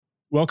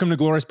Welcome to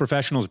Glorious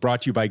Professionals,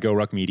 brought to you by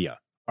GoRuck Media.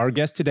 Our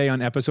guest today on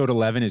episode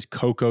 11 is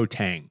Coco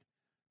Tang.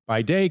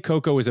 By day,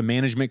 Coco is a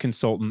management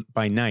consultant.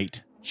 By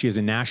night, she is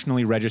a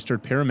nationally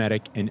registered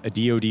paramedic and a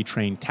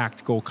DoD-trained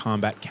tactical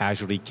combat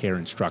casualty care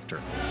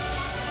instructor.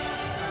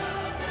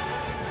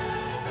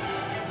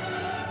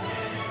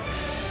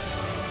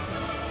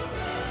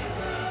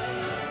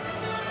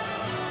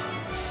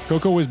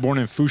 Coco was born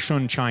in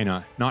Fushun,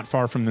 China, not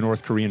far from the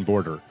North Korean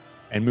border,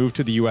 and moved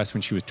to the U.S.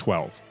 when she was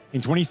 12. In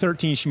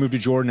 2013, she moved to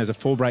Jordan as a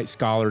Fulbright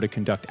scholar to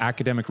conduct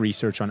academic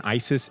research on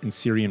ISIS and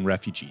Syrian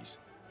refugees.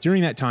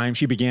 During that time,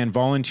 she began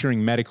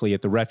volunteering medically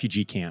at the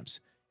refugee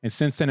camps, and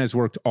since then has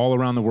worked all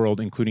around the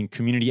world, including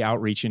community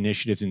outreach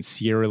initiatives in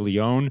Sierra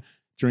Leone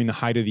during the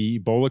height of the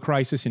Ebola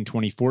crisis in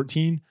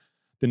 2014,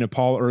 the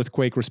Nepal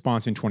earthquake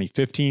response in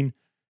 2015,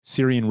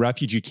 Syrian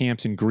refugee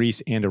camps in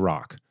Greece and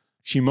Iraq.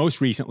 She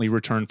most recently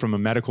returned from a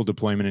medical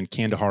deployment in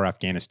Kandahar,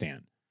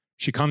 Afghanistan.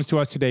 She comes to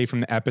us today from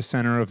the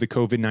epicenter of the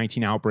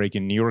COVID-19 outbreak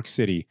in New York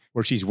City,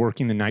 where she's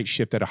working the night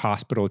shift at a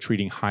hospital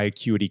treating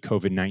high-acuity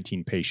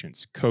COVID-19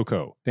 patients.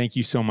 Coco, thank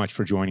you so much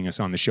for joining us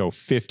on the show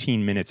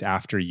 15 minutes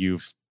after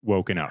you've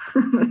woken up.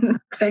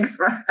 Thanks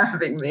for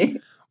having me.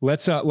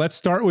 Let's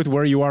start with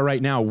where you are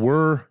right now.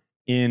 We're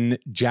in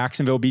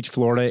Jacksonville Beach,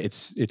 Florida.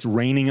 It's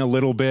raining a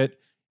little bit.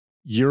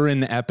 You're in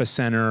the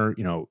epicenter.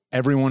 You know,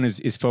 everyone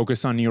is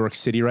focused on New York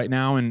City right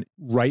now, and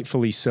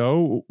rightfully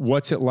so.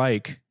 What's it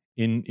like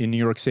in New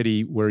York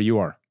City where you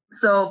are?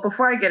 So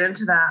before I get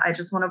into that, I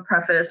just want to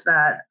preface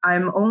that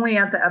I'm only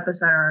at the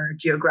epicenter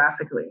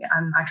geographically.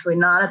 I'm actually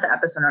not at the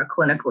epicenter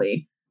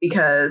clinically,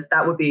 because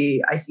that would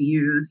be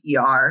ICUs,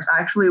 ERs. I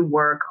actually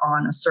work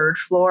on a surge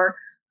floor,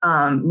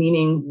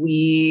 meaning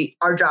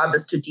our job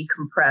is to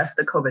decompress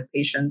the COVID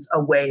patients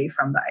away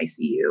from the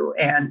ICU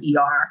and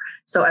ER.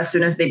 So as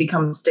soon as they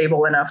become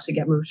stable enough to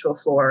get moved to a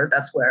floor,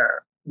 that's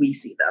where we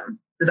see them.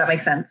 Does that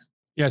make sense?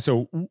 Yeah.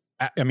 So,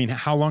 I mean,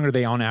 how long are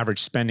they on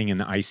average spending in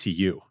the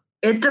ICU?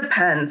 It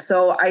depends.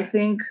 So I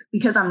think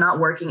because I'm not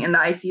working in the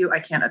ICU, I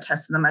can't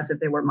attest to them as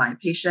if they were my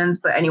patients,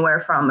 but anywhere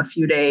from a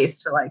few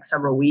days to like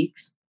several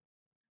weeks.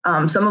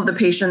 Some of the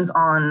patients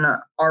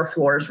on our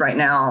floors right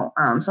now,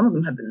 some of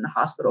them have been in the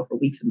hospital for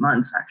weeks and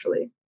months,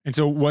 actually. And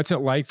so what's it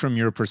like from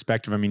your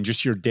perspective? I mean,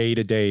 just your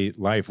day-to-day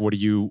life. What are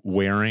you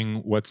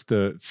wearing? What's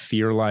the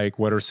fear like?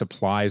 What are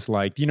supplies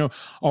like? You know,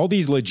 all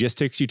these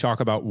logistics, you talk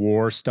about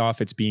war stuff,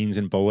 it's beans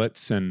and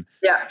bullets. And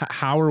yeah.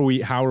 How are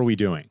we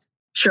doing?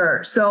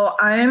 Sure. So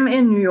I'm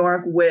in New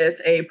York with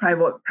a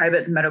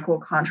private medical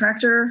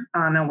contractor,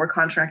 and we're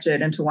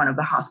contracted into one of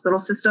the hospital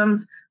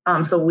systems.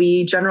 So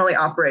we generally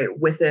operate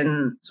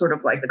within sort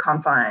of like the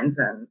confines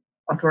and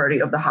authority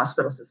of the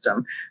hospital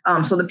system.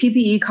 So the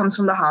PPE comes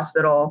from the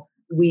hospital.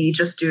 We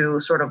just do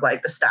sort of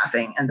like the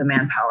staffing and the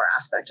manpower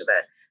aspect of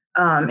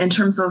it. In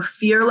terms of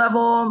fear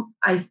level,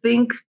 I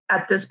think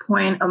at this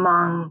point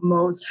among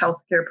most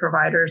healthcare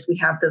providers, we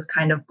have this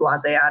kind of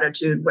blasé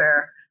attitude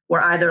where we're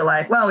either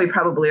like, well, we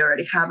probably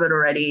already have it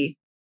already.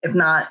 If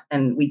not,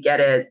 and we get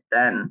it,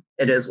 then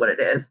it is what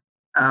it is.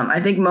 I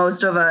think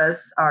most of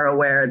us are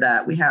aware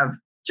that we have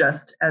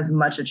just as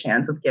much a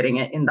chance of getting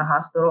it in the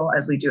hospital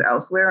as we do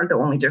elsewhere. The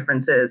only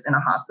difference is in a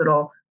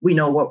hospital, we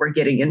know what we're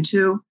getting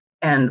into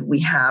and we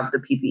have the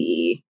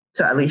PPE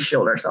to at least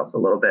shield ourselves a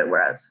little bit.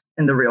 Whereas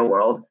in the real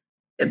world,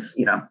 it's,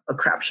 a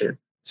crapshoot.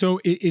 So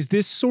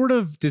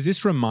does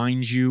this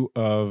remind you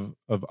of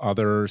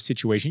other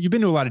situations? You've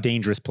been to a lot of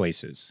dangerous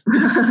places.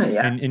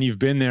 Yeah. And you've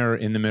been there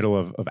in the middle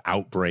of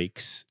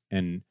outbreaks,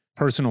 and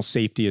personal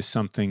safety is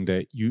something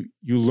that you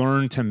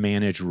learn to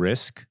manage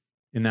risk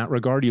in that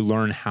regard. You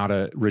learn how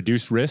to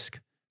reduce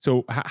risk.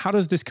 So how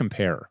does this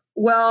compare?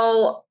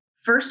 Well,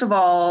 first of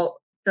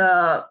all,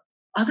 the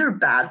other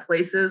bad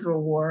places or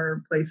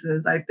war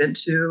places I've been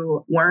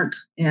to weren't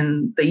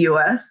in the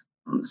US.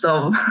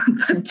 So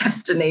the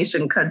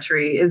destination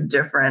country is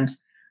different,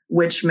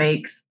 which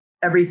makes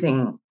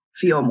everything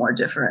feel more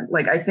different.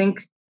 Like, I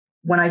think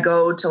when I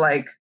go to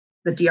like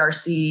the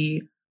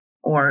DRC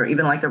or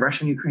even like the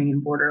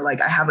Russian-Ukrainian border,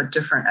 like I have a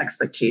different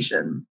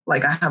expectation.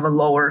 Like I have a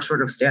lower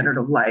sort of standard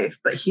of life.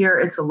 But here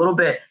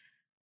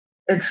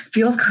it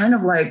feels kind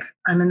of like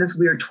I'm in this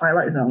weird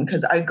twilight zone,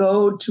 because I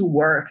go to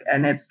work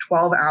and it's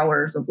 12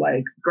 hours of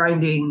like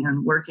grinding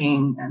and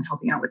working and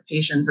helping out with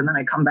patients. And then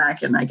I come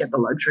back and I get the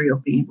luxury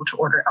of being able to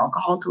order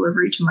alcohol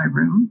delivery to my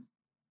room.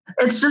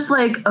 It's just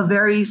like a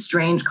very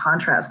strange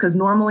contrast, because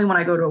normally when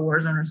I go to a war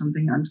zone or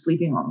something, I'm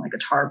sleeping on like a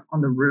tarp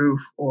on the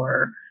roof,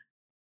 or,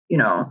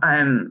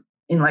 I'm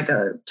in like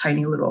a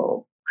tiny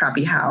little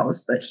crappy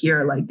house. But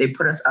here, like they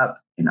put us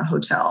up in a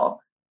hotel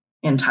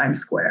in Times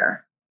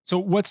Square. So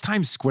what's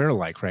Times Square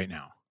like right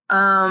now?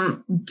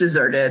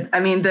 Deserted. I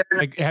mean,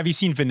 have you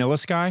seen Vanilla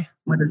Sky?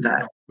 What is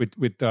that?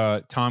 With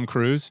Tom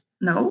Cruise?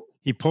 No.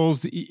 He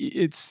pulls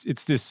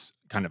it's this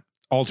kind of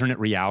alternate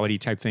reality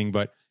type thing,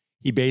 but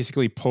he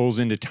basically pulls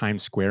into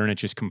Times Square and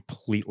it's just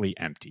completely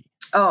empty.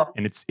 Oh.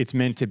 And it's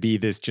meant to be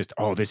this just,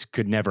 this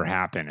could never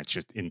happen. It's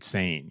just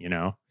insane,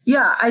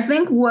 Yeah, I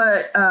think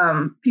what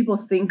people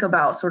think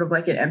about sort of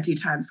like an empty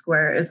Times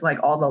Square is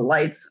like all the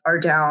lights are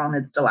down,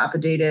 it's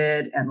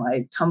dilapidated, and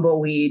like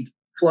tumbleweed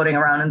floating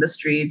around in the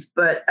streets.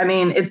 But I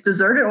mean, it's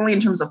deserted only in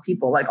terms of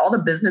people. Like all the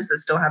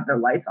businesses still have their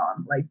lights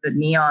on, like the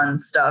neon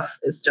stuff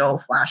is still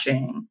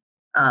flashing.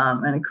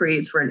 And it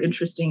creates for an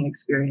interesting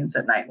experience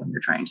at night when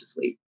you're trying to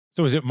sleep.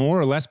 So is it more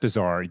or less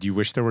bizarre? Do you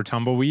wish there were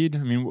tumbleweed? I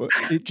mean,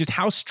 just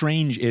how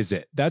strange is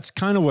it? That's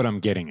kind of what I'm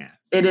getting at.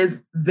 It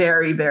is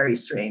very, very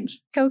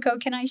strange. Coco,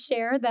 can I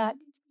share that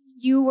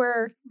you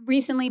were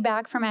recently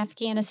back from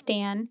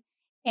Afghanistan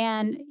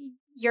and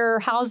your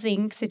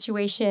housing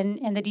situation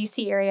in the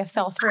DC area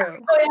fell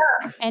through? Oh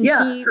yeah.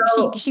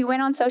 And she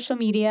went on social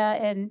media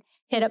and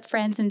hit up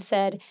friends and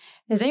said,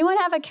 does anyone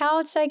have a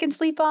couch I can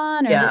sleep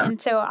on?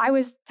 And so I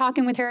was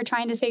talking with her,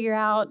 trying to figure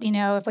out,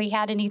 if we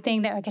had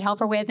anything that I could help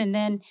her with. And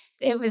then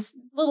it was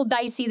a little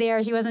dicey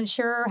there. She wasn't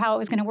sure how it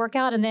was going to work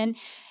out. And then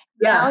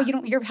now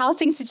your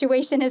housing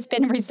situation has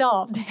been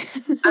resolved.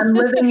 I'm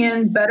living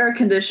in better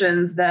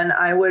conditions than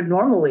I would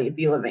normally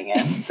be living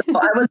in. So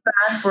I was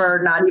back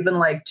for not even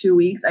like 2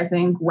 weeks, I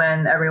think,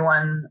 when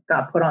everyone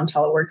got put on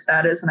telework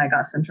status and I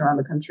got sent around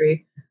the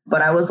country.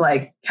 But I was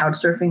like couch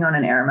surfing on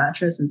an air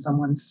mattress in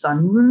someone's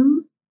sunroom,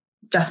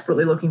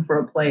 desperately looking for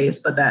a place.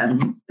 But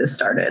then this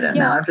started and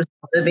now I'm just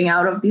living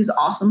out of these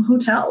awesome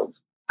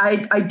hotels.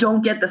 I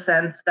don't get the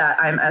sense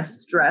that I'm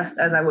as stressed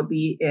as I would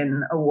be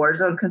in a war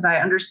zone because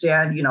I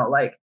understand,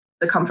 like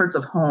the comforts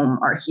of home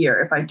are here.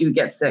 If I do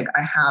get sick,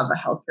 I have a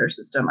healthcare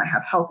system. I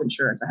have health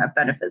insurance. I have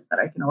benefits that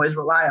I can always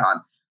rely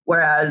on.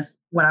 Whereas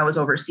when I was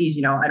overseas,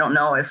 I don't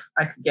know if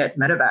I could get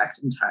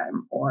medevaced in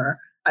time, or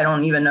I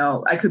don't even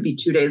know. I could be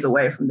 2 days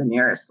away from the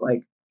nearest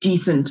like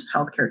decent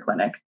healthcare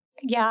clinic.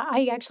 Yeah,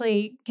 I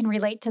actually can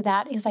relate to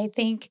that because I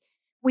think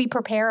we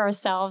prepare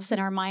ourselves and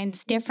our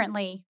minds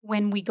differently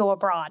when we go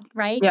abroad,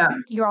 right? Yeah.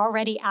 You're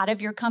already out of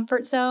your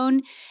comfort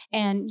zone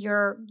and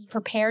you're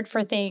prepared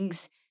for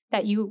things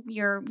that you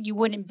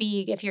wouldn't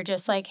be if you're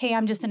just like, hey,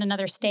 I'm just in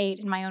another state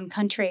in my own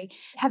country.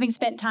 Having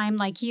spent time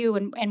like you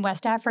in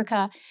West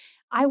Africa,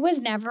 I was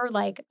never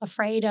like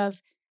afraid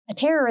of a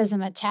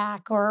terrorism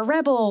attack or a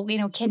rebel,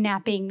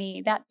 kidnapping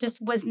me. That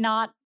just was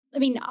not. I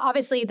mean,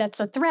 obviously that's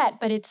a threat,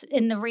 but it's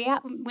in the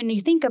when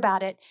you think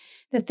about it,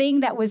 the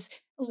thing that was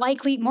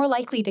more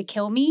likely to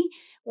kill me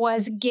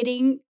was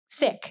getting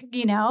sick,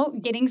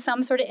 getting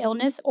some sort of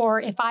illness, or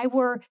if I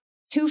were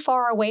too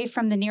far away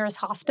from the nearest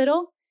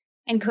hospital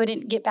and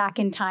couldn't get back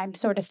in time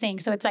sort of thing.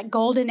 So it's that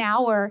golden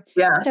hour.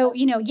 Yeah. So,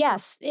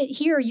 yes,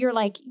 here you're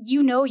like,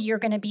 you're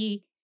going to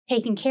be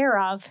taken care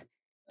of,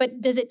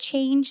 but does it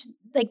change?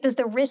 Like, does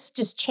the risk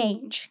just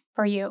change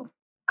for you?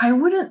 I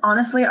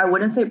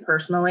wouldn't say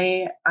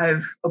personally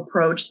I've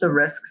approached the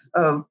risks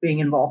of being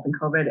involved in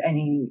COVID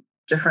any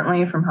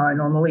differently from how I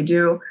normally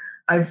do.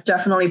 I've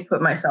definitely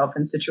put myself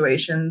in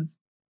situations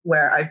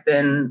where I've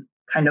been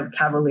kind of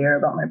cavalier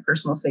about my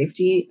personal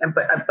safety.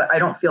 But I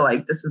don't feel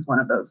like this is one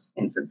of those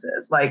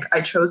instances. Like I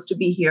chose to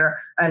be here.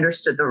 I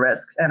understood the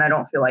risks. And I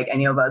don't feel like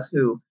any of us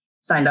who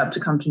signed up to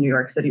come to New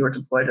York City or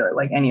deployed to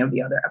like any of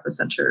the other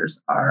epicenters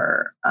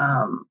are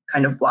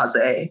kind of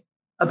blasé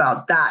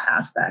about that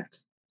aspect.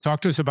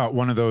 Talk to us about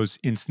one of those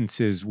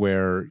instances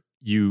where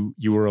you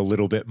were a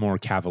little bit more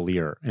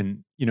cavalier.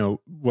 And,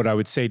 what I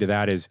would say to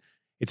that is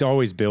it's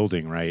always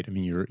building, right? I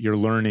mean, you're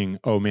learning,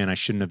 oh man, I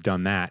shouldn't have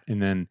done that. And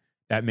then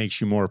that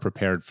makes you more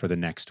prepared for the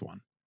next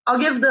one. I'll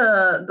give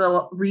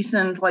the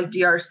recent like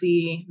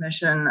DRC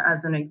mission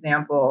as an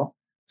example.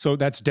 So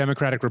that's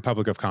Democratic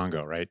Republic of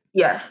Congo, right?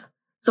 Yes.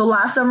 So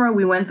last summer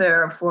we went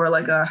there for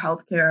like a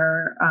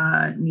healthcare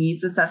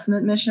needs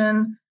assessment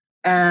mission.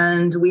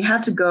 And we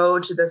had to go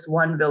to this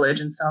one village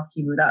in South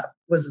Kivu that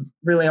was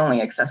really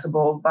only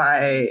accessible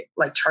by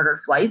like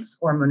chartered flights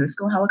or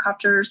MONUSCO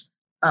helicopters.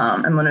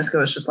 And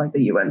MONUSCO is just like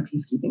the UN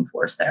peacekeeping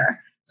force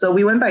there. So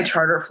we went by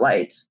charter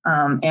flight.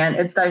 And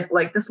it's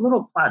like this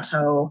little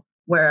plateau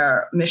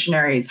where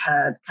missionaries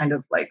had kind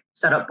of like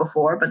set up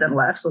before, but then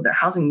left. So their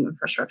housing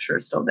infrastructure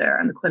is still there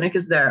and the clinic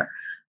is there.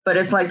 But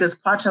it's like this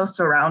plateau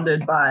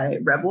surrounded by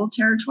rebel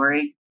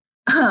territory.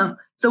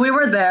 So we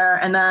were there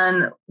and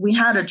then we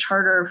had a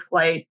charter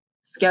flight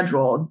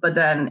scheduled, but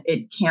then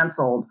it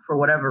canceled for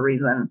whatever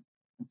reason.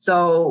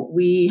 So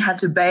we had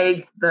to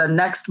beg the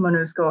next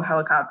MONUSCO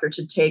helicopter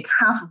to take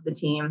half of the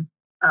team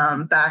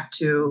back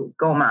to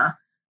Goma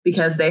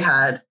because they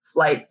had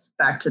flights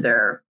back to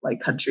their like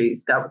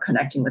countries that were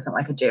connecting within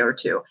like a day or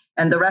two.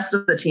 And the rest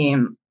of the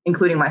team,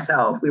 including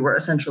myself, we were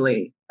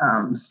essentially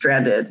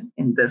stranded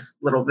in this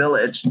little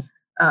village,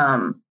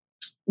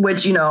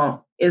 which,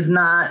 is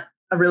not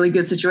a really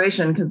good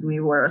situation because we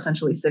were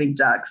essentially sitting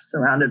ducks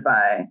surrounded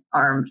by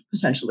armed,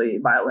 potentially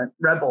violent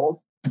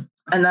rebels.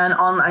 And then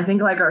on, I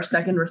think like our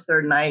second or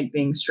third night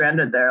being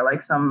stranded there,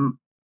 like some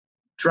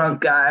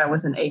drunk guy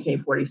with an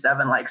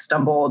AK-47 like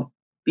stumbled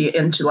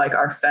into like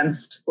our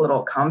fenced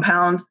little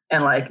compound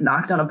and like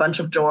knocked on a bunch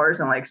of doors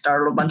and like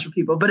startled a bunch of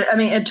people. But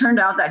it turned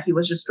out that he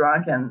was just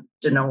drunk and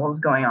didn't know what was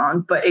going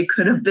on, but it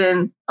could have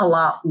been a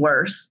lot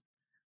worse.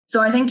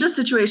 So I think just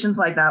situations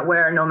like that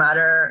where no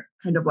matter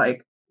kind of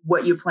like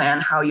what you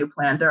plan, how you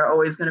plan. There are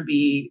always going to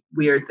be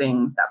weird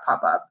things that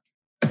pop up.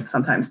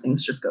 Sometimes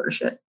things just go to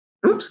shit.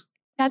 Oops.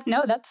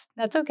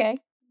 That's okay.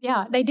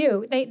 Yeah, they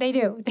do. They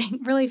do. They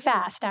really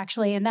fast,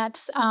 actually. And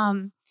that's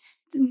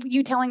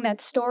you telling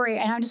that story.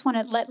 And I just want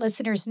to let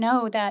listeners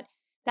know that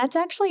that's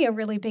actually a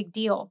really big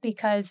deal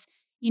because,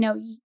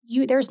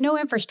 there's no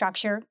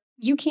infrastructure.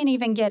 You can't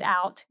even get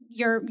out.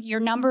 Your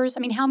numbers, I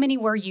mean, how many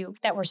were you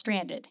that were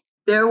stranded?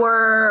 There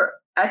were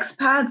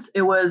expats.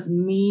 It was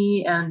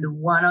me and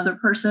one other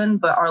person,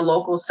 but our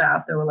local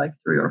staff, there were like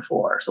 3 or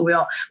 4. So we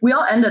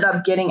all ended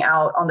up getting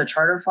out on the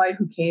charter flight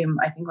who came,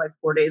 I think, like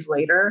 4 days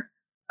later.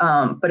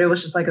 But it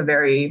was just like a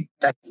very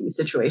dicey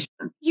situation.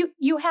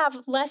 You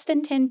have less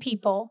than 10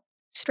 people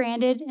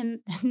stranded in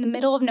the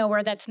middle of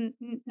nowhere that's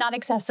not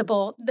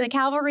accessible. The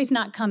cavalry's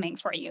not coming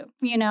for you,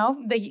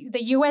 the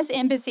U.S.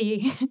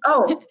 Embassy.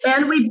 Oh,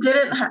 and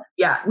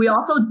we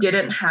also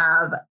didn't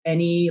have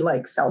any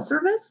like cell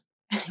service.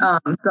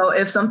 So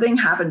if something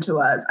happened to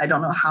us, I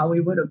don't know how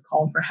we would have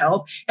called for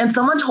help. And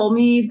someone told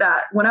me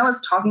that when I was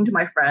talking to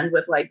my friend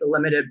with like the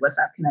limited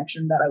WhatsApp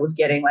connection that I was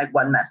getting like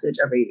one message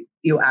every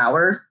few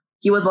hours,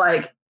 he was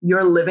like,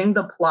 "You're living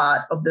the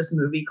plot of this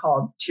movie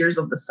called Tears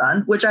of the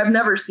Sun," which I've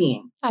never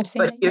seen. I've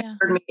seen but it. He Yeah.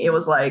 heard me. It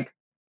was like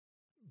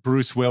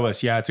Bruce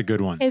Willis. Yeah, it's a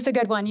good one. It's a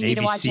good one. You Navy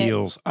need to watch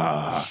SEALs.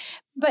 it.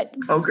 But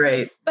oh,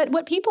 great. But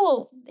what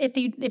people, if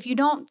you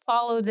don't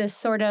follow this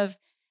sort of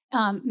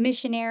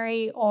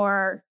missionary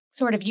or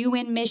sort of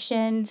UN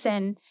missions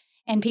and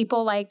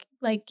people like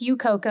you,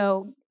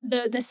 Coco,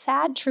 the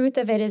sad truth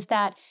of it is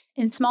that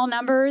in small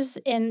numbers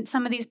in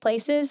some of these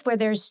places where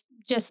there's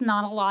just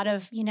not a lot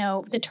of,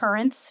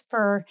 deterrence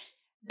for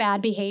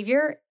bad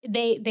behavior,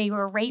 they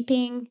were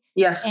raping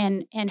Yes.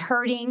 and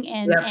hurting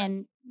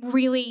and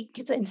really,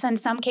 in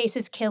some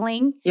cases,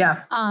 killing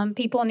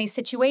people in these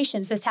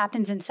situations. This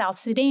happens in South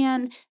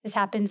Sudan. This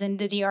happens in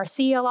the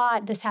DRC a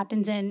lot. This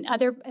happens in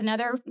other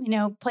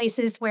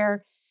places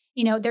where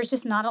there's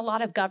just not a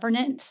lot of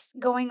governance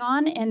going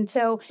on, and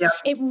so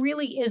it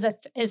really is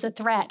a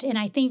threat. And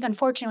I think,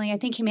 unfortunately,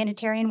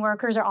 humanitarian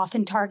workers are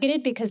often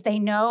targeted because they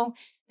know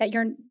that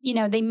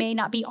they may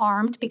not be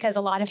armed, because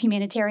a lot of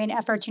humanitarian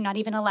efforts, you're not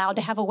even allowed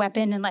to have a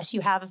weapon unless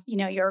you have,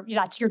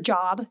 that's your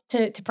job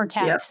to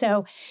protect. Yep.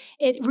 So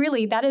it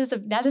really, that is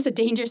a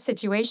dangerous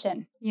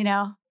situation,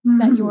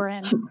 that you were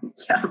in.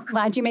 Yeah.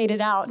 Glad you made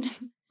it out.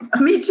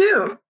 Me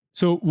too.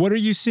 So what are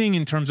you seeing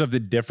in terms of the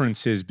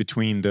differences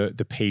between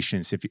the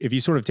patients? If you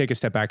sort of take a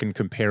step back and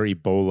compare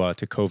Ebola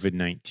to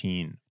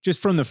COVID-19, just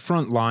from the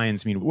front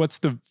lines, I mean, what's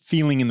the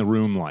feeling in the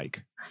room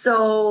like?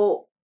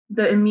 So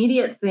the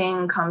immediate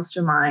thing comes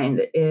to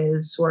mind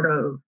is sort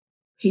of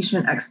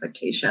patient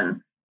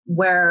expectation,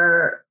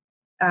 whereas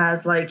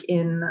like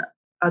in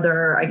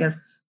other, I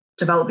guess,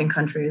 developing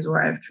countries where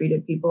I've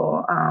treated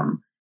people,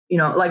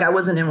 like I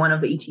wasn't in one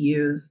of the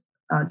ETUs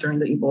during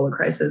the Ebola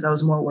crisis. I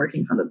was more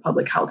working from the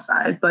public health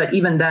side. But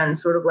even then,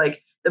 sort of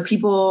like the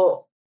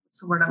people, what's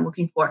the word I'm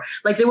looking for?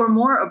 Like they were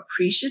more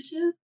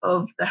appreciative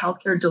of the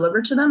healthcare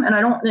delivered to them. And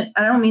I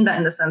don't mean that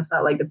in the sense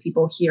that like the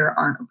people here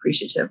aren't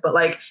appreciative, but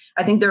like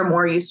I think they're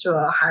more used to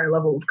a higher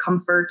level of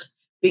comfort,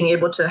 being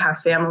able to have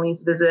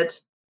families visit.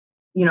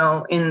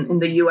 In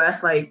the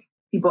US, like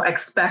people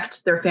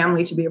expect their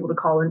family to be able to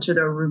call into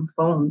their room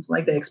phones,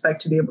 like they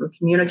expect to be able to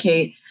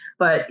communicate.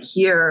 But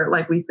here,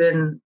 like we've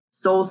been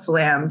so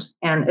slammed,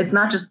 and it's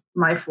not just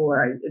my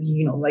floor,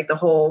 like the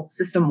whole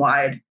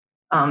system-wide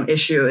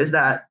issue is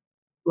that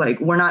like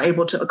we're not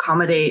able to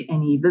accommodate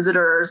any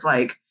visitors.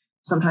 Like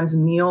sometimes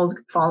meals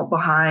fall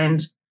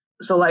behind.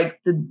 So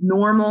like the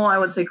normal, I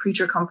would say,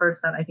 creature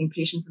comforts that I think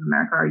patients in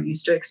America are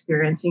used to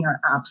experiencing are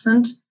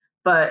absent.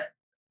 But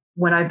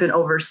when I've been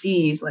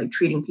overseas, like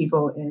treating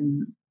people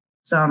in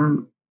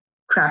some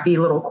crappy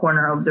little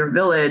corner of their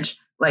village,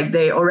 like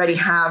they already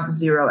have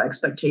zero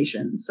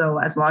expectation. So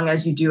as long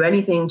as you do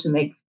anything to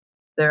make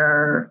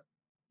their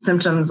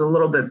symptoms a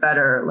little bit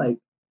better, like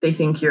they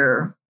think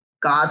you're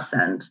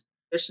godsend.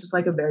 It's just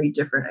like a very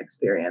different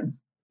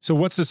experience. So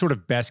what's the sort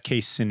of best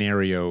case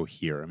scenario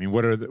here? I mean,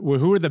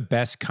 who are the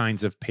best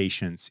kinds of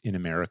patients in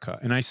America?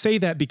 And I say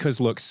that because,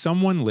 look,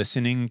 someone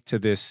listening to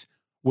this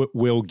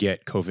will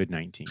get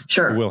COVID-19.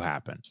 Sure. It will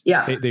happen.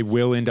 Yeah. They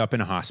will end up in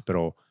a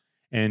hospital.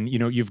 And,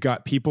 you've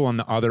got people on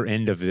the other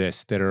end of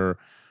this that are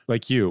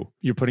like you're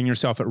putting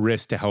yourself at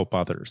risk to help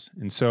others.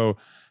 And so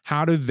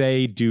how do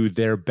they do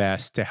their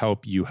best to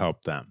help you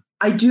help them?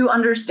 I do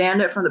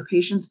understand it from the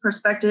patient's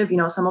perspective.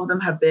 Some of them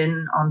have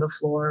been on the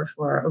floor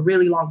for a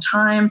really long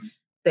time.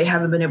 They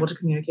haven't been able to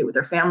communicate with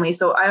their family.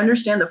 So I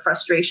understand the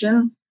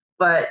frustration,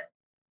 but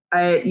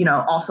I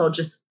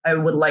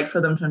would like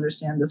for them to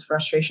understand this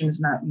frustration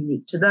is not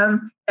unique to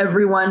them.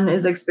 Everyone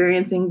is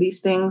experiencing these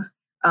things.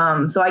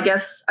 So I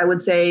guess I would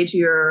say to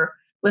your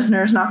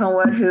listeners, knock on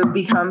wood, who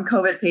become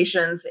COVID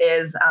patients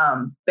is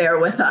bear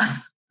with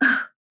us.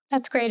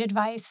 That's great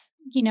advice.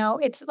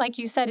 It's like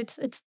you said,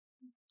 it's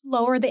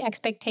lower the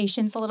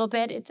expectations a little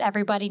bit. It's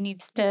everybody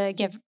needs to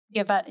give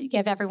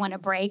everyone a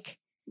break.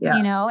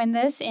 Yeah. in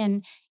this.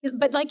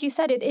 But like you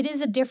said, it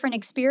is a different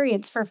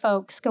experience for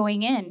folks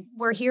going in.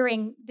 We're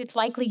hearing it's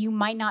likely you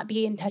might not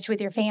be in touch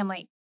with your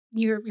family.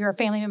 Your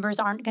family members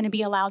aren't going to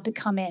be allowed to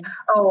come in.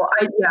 Oh,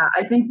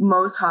 I think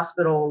most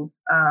hospitals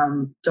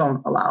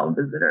don't allow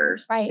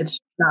visitors. Right. It's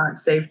not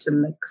safe to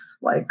mix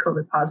like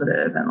COVID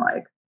positive and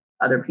like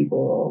other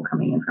people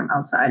coming in from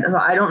outside. So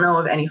I don't know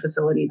of any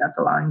facility that's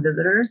allowing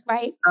visitors.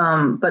 Right.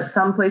 But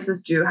some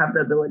places do have the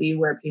ability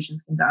where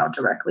patients can dial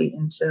directly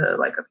into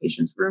like a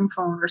patient's room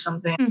phone or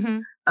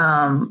something.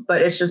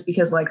 But it's just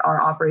because like our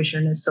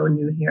operation is so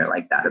new here,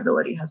 like that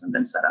ability hasn't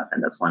been set up.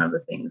 And that's one of the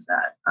things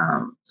that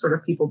sort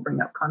of people bring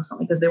up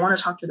constantly because they want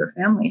to talk to their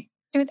family.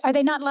 Are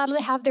they not allowed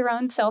to have their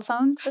own cell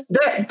phones?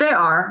 They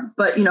are,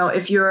 but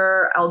if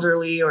you're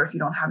elderly or if you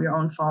don't have your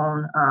own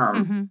phone,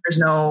 there's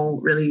no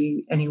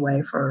really any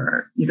way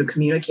for you to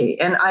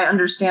communicate. And I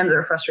understand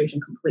their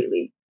frustration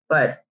completely,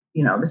 but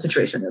the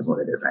situation is what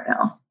it is right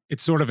now.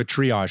 It's sort of a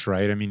triage,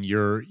 right? I mean,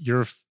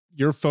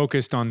 you're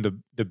focused on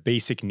the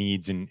basic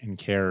needs and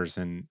cares,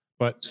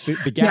 but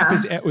the gap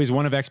is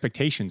one of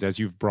expectations, as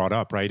you've brought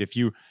up, right? If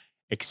you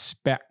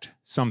expect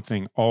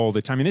something all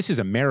the time. And this is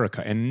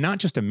America, and not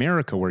just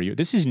America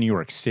this is New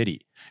York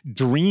City.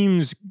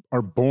 Dreams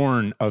are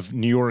born of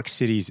New York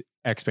City's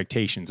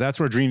expectations.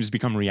 That's where dreams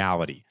become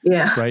reality.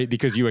 Yeah. Right?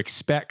 Because you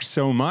expect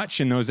so much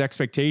and those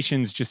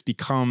expectations just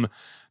become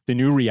the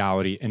new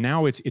reality. And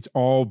now it's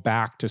all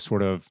back to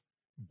sort of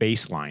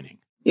baselining.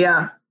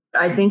 Yeah.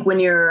 I think when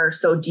you're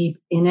so deep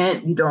in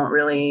it, you don't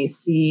really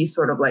see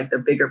sort of like the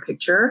bigger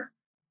picture.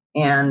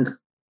 And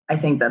I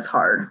think that's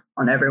hard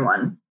on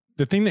everyone.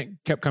 The thing that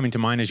kept coming to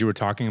mind as you were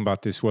talking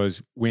about this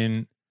was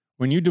when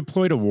you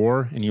deploy to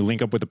war and you link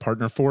up with a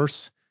partner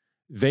force,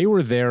 they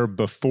were there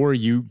before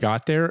you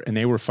got there and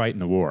they were fighting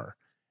the war.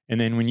 And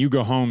then when you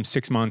go home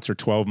 6 months or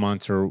 12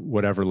 months or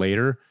whatever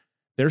later,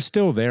 they're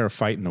still there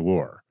fighting the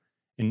war.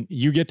 And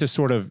you get to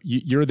sort of,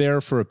 you're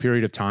there for a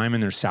period of time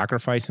and there's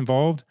sacrifice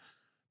involved.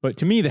 But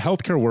to me, the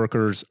healthcare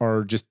workers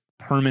are just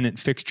permanent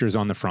fixtures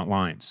on the front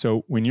lines.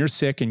 So when you're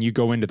sick and you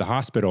go into the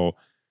hospital,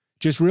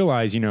 just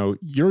realize,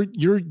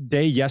 your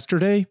day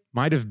yesterday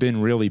might have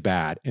been really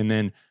bad. And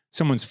then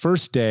someone's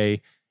first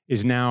day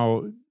is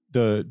now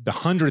the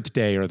 100th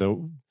day or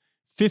the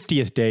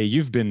 50th day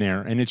you've been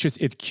there. And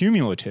it's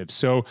cumulative.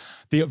 So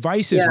the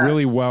advice is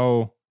really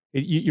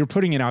you're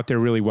putting it out there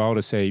really well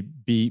to say,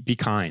 be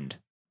kind.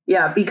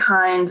 Yeah, be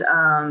kind,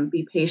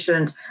 be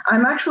patient.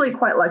 I'm actually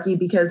quite lucky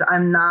because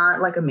I'm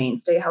not like a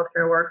mainstay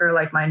healthcare worker.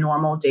 Like my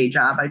normal day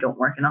job, I don't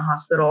work in a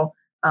hospital.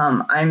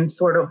 I'm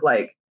sort of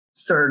like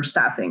surge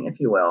staffing,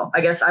 if you will.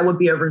 I guess I would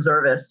be a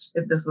reservist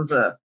if this was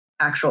a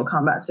actual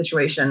combat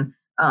situation.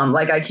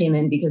 Like I came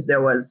in because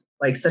there was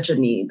like such a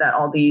need that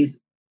all these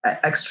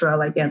extra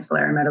like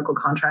ancillary medical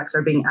contracts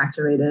are being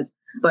activated.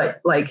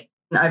 But like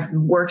I've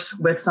worked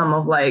with some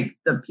of like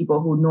the people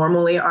who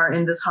normally are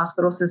in this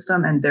hospital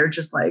system and they're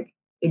just like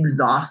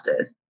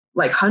exhausted,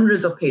 like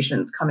hundreds of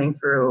patients coming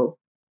through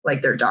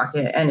like their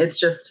docket. And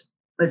it's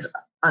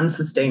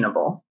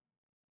unsustainable.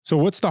 So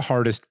what's the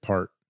hardest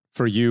part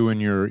for you and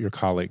your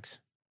colleagues?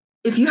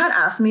 If you had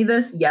asked me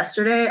this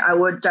yesterday, I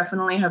would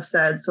definitely have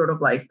said sort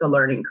of like the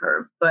learning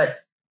curve. But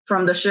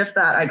from the shift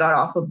that I got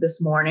off of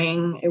this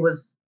morning, it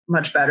was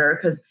much better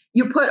because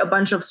you put a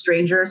bunch of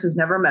strangers who've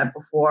never met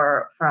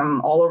before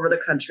from all over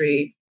the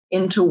country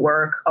into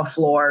work, a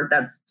floor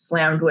that's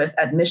slammed with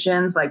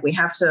admissions. Like we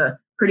have to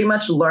pretty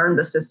much learn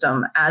the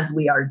system as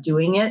we are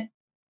doing it.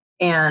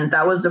 And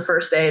that was the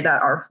first day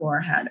that our floor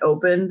had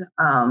opened.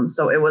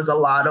 So it was a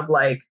lot of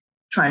like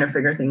trying to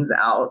figure things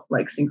out,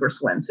 like sink or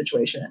swim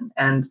situation.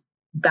 And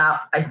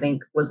that I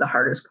think was the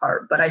hardest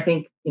part. But I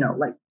think,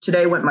 like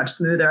today went much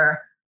smoother.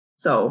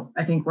 So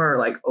I think we're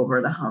like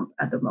over the hump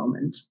at the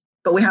moment.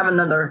 But we have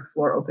another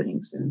floor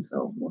opening soon.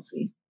 So we'll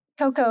see.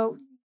 Coco,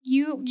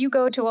 you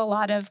go to a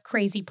lot of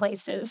crazy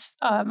places.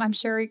 I'm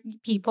sure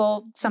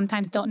people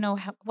sometimes don't know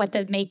what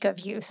to make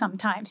of you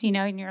sometimes,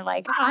 and you're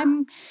like,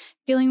 I'm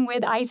dealing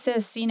with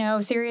ISIS,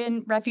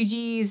 Syrian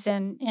refugees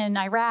in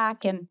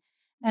Iraq and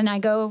I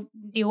go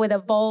deal with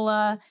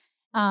Ebola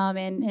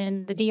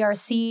and the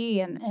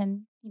DRC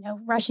and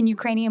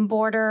Russian-Ukrainian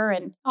border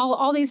and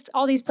all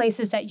these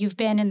places that you've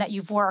been and that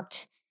you've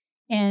worked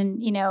in,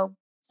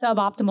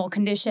 suboptimal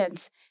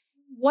conditions.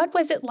 What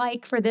was it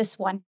like for this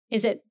one?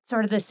 Is it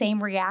sort of the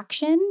same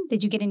reaction?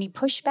 Did you get any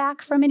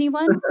pushback from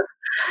anyone?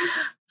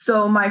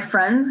 So my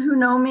friends who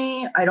know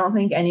me, I don't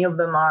think any of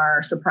them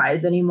are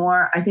surprised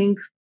anymore. I think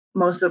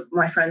most of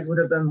my friends would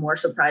have been more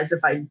surprised if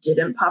I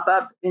didn't pop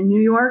up in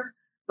New York.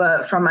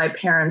 But from my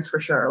parents, for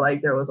sure,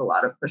 like there was a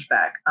lot of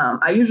pushback.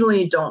 I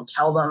usually don't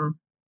tell them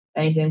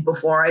anything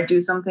before I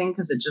do something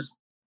because it just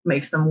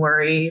makes them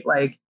worry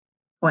like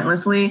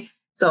pointlessly.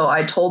 So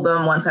I told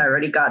them once I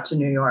already got to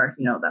New York,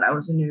 that I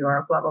was in New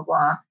York, blah, blah,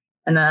 blah.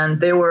 And then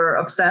they were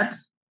upset,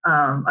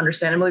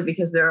 understandably,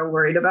 because they were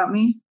worried about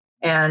me.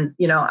 And,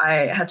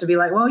 I had to be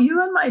like, well,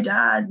 you and my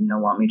dad,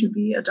 want me to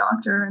be a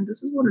doctor. And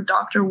this is what a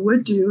doctor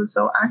would do.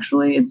 So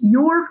actually, it's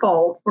your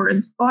fault for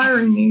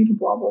inspiring me to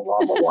blah, blah, blah,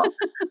 blah, blah.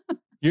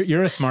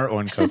 You're a smart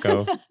one,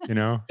 Coco. You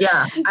know.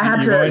 Yeah, I had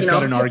You've to. always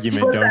got an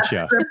argument, flip don't that you?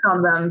 script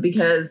on them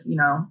because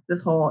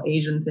this whole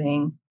Asian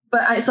thing.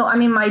 But I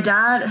mean, my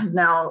dad has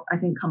now, I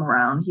think, come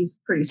around. He's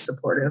pretty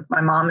supportive.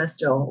 My mom is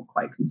still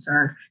quite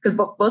concerned because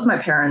both my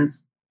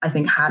parents, I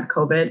think, had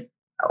COVID.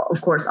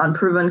 Of course,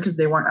 unproven because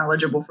they weren't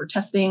eligible for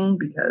testing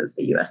because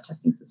the U.S.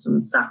 testing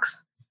system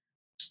sucks.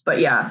 But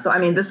yeah, so I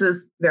mean, this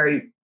is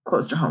very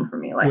close to home for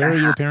me. Like, where are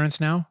your parents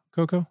now,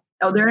 Coco?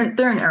 Oh, they're in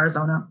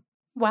Arizona.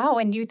 Wow.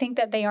 And do you think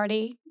that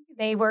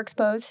they were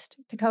exposed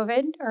to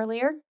COVID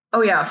earlier?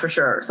 Oh yeah, for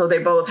sure. So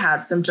they both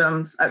had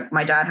symptoms.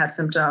 My dad had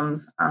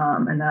symptoms,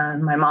 and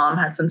then my mom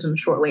had symptoms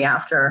shortly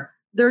after.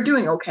 They're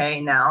doing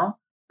okay now,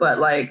 but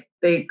like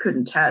they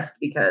couldn't test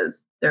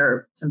because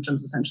their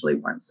symptoms essentially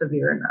weren't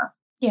severe enough.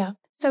 Yeah.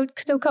 So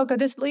Coco,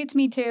 this leads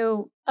me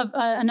to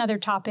another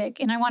topic,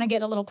 and I want to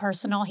get a little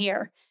personal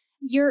here.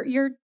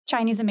 You're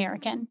Chinese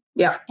American.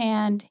 Yeah.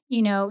 And,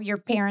 your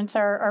parents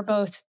are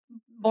both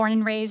born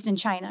and raised in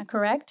China,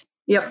 correct?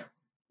 Yep.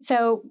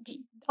 So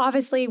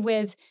obviously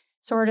with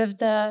sort of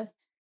the,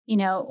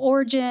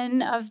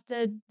 origin of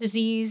the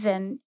disease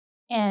and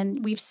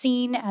we've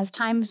seen as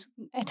time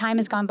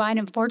has gone by, and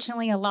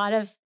unfortunately a lot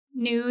of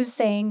news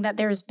saying that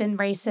there's been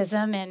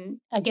racism and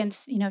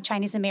against,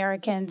 Chinese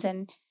Americans.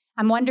 And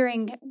I'm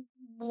wondering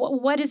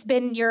what has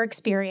been your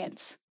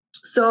experience?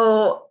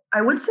 So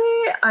I would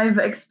say I've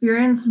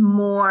experienced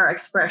more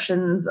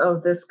expressions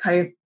of this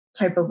type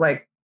of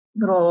like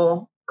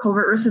little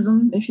covert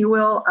racism, if you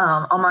will,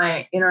 on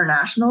my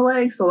international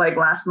leg. So like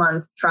last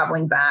month,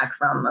 traveling back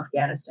from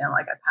Afghanistan,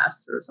 like I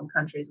passed through some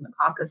countries in the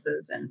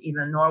Caucasus and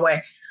even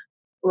Norway.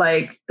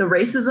 Like the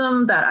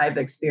racism that I've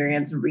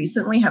experienced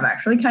recently have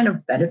actually kind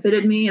of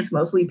benefited me. It's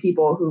mostly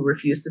people who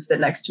refuse to sit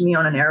next to me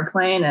on an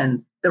airplane.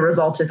 And the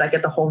result is I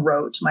get the whole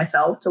row to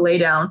myself to lay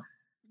down.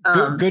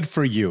 Good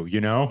for you,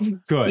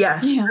 Good.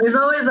 Yes. Yeah. There's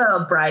always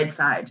a bright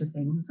side to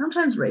things.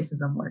 Sometimes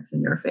racism works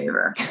in your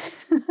favor.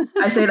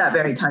 I say that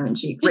very tongue in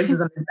cheek.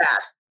 Racism is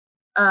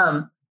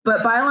bad.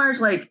 But by and large,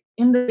 like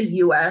in the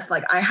US,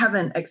 like I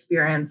haven't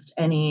experienced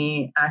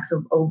any acts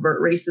of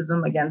overt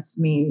racism against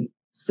me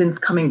since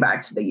coming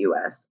back to the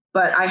US.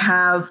 But I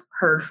have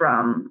heard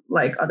from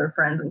like other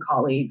friends and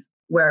colleagues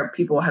where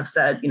people have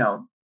said,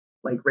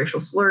 like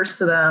racial slurs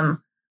to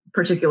them,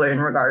 particularly in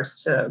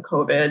regards to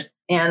COVID.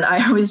 And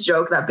I always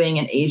joke that being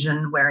an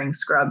Asian wearing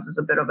scrubs is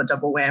a bit of a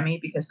double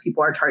whammy because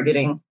people are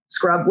targeting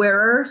scrub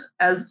wearers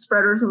as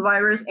spreaders of the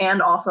virus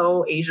and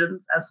also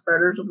Asians as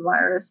spreaders of the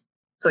virus.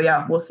 So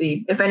yeah, we'll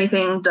see. If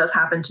anything does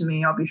happen to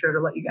me, I'll be sure to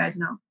let you guys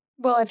know.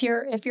 Well, if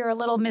you're a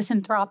little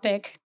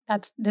misanthropic,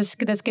 this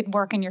could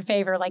work in your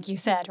favor, like you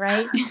said,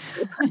 right?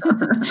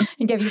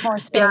 And give you more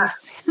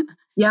space.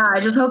 Yeah, I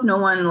just hope no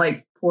one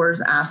like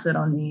pours acid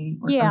on me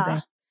or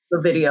something. The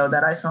video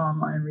that I saw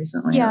online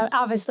recently. Yeah,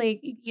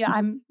 obviously,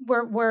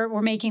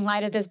 we're making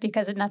light of this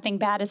because nothing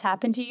bad has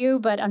happened to you,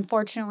 but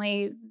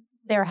unfortunately,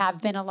 there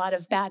have been a lot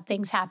of bad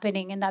things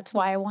happening, and that's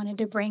why I wanted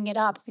to bring it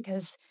up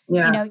because you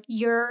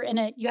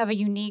have a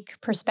unique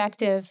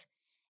perspective,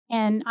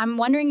 and I'm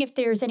wondering if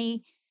there's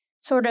any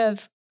sort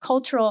of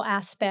cultural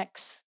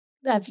aspects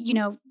of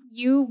you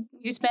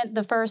spent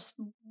the first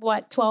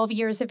 12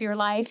 years of your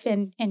life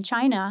in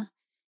China,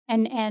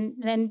 and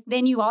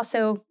then you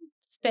also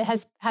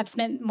have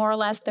spent more or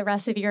less the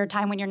rest of your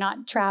time when you're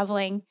not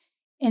traveling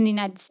in the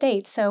United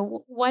States.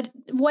 So what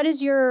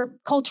is your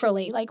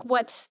culturally like?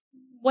 What's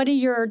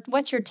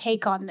your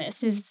take on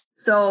this?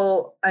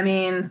 So I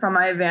mean, from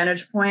my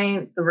vantage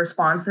point,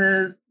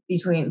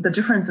 the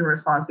difference in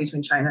response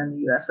between China and the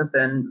U.S. have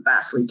been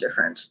vastly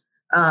different.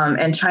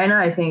 And China,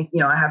 I think,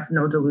 I have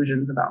no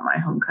delusions about my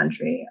home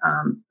country.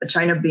 But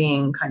China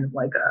being kind of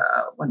like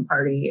a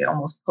one-party,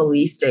 almost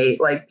police state,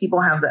 like people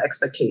have the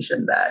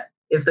expectation that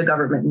if the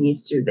government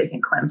needs to, they can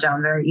clamp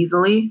down very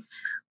easily.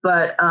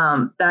 But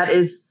that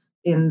is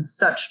in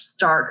such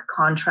stark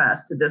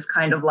contrast to this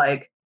kind of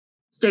like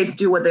states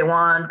do what they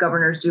want,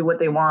 governors do what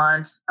they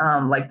want,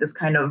 like this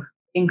kind of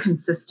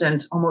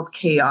inconsistent, almost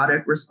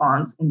chaotic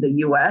response in the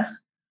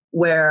US,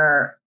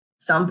 where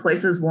some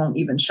places won't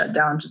even shut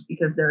down just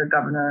because their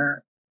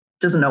governor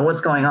doesn't know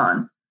what's going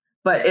on.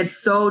 But it's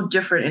so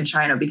different in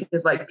China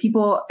because like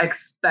people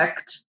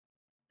expect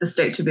the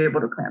state to be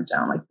able to clamp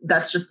down. Like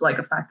that's just like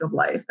a fact of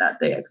life that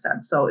they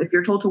accept. So if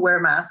you're told to wear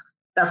a mask,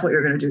 that's what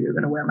you're going to do. You're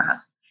going to wear a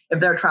mask. If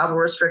there are travel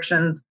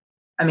restrictions,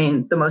 I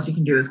mean, the most you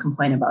can do is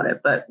complain about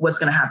it, but what's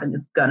going to happen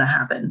is going to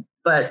happen.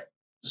 But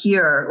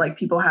here, like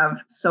people have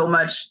so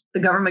much, the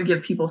government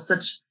give people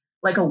such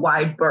like a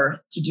wide berth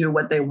to do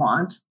what they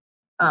want.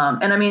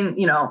 And I mean,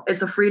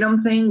 it's a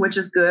freedom thing, which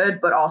is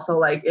good, but also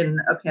like in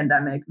a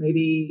pandemic,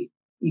 maybe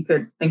you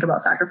could think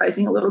about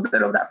sacrificing a little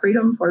bit of that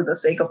freedom for the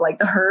sake of like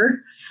the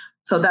herd.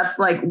 So that's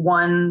like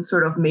one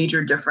sort of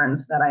major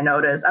difference that I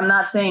noticed. I'm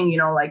not saying,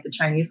 like the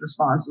Chinese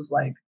response was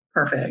like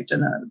perfect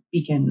and a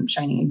beacon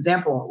shining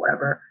example or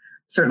whatever.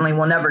 Certainly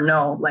we'll never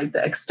know like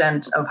the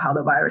extent of how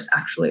the virus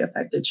actually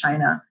affected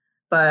China.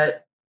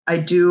 But I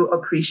do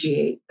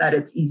appreciate that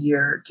it's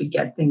easier to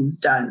get things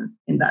done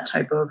in that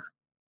type of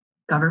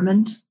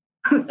government,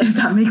 if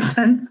that makes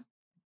sense.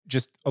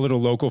 just a little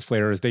local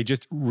flair is they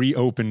just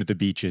reopened the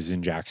beaches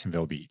in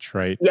Jacksonville Beach,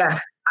 right?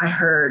 Yes, I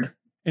heard.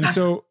 And That's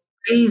so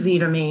crazy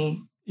to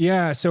me.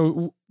 yeah,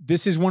 so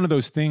this is one of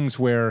those things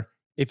where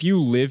if you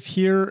live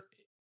here,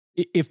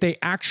 if they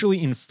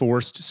actually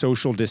enforced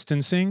social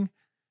distancing,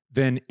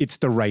 then it's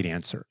the right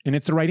answer. And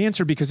it's the right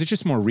answer because it's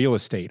just more real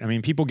estate. I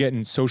mean, people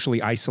getting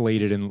socially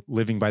isolated and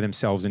living by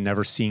themselves and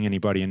never seeing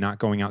anybody and not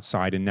going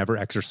outside and never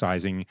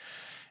exercising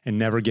and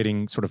never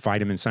getting sort of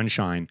vitamin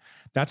sunshine.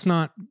 That's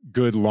not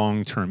good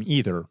long-term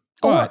either.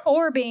 But,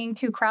 or being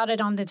too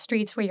crowded on the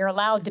streets where you're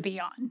allowed to be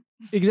on.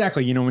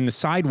 Exactly. You know, when the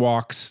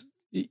sidewalks,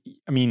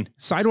 I mean,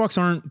 sidewalks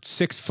aren't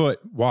 6 foot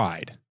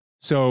wide.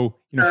 So,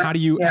 you know, how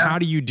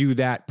do you do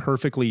that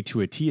perfectly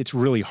to a T? It's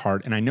really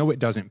hard. And I know it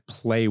doesn't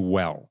play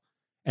well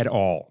at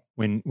all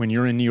when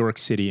you're in New York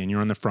City and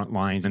you're on the front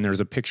lines and there's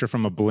a picture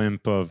from a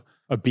blimp of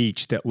a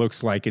beach that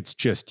looks like it's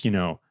just, you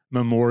know,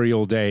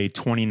 Memorial Day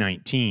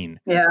 2019.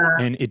 Yeah.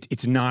 And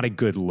it's not a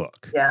good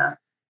look. Yeah.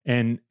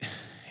 And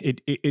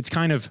it's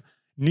kind of,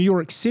 New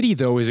York City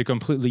though is a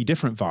completely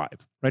different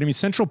vibe, right? I mean,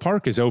 Central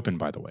Park is open,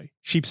 by the way.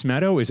 Sheep's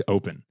Meadow is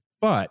open.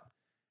 But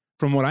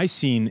from what I've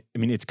seen, I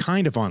mean, it's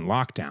kind of on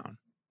lockdown,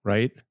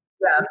 right?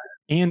 Yeah.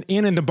 And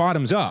in the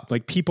bottoms up,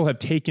 like people have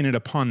taken it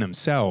upon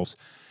themselves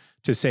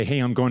to say, hey,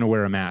 I'm going to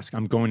wear a mask.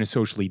 I'm going to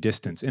socially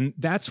distance. And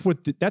that's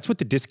what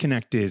the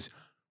disconnect is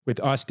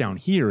with us down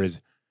here is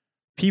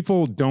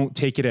people don't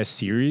take it as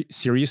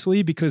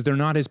seriously because they're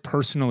not as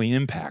personally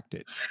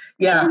impacted.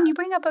 Yeah. And you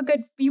bring up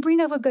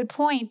a good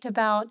point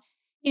about,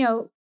 you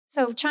know,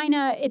 so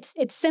China, it's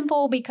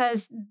simple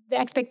because the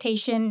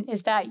expectation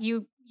is that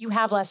you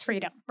have less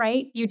freedom,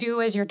 right? You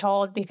do as you're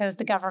told because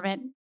the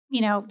government,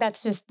 you know,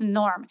 that's just the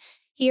norm.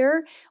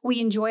 Here, we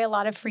enjoy a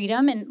lot of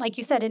freedom. And like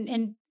you said,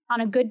 and on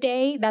a good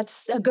day,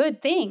 that's a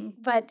good thing.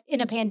 But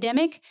in a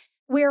pandemic,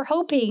 we're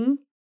hoping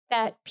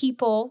that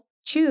people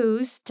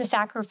choose to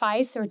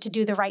sacrifice or to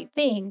do the right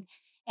thing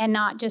and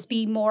not just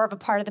be more of a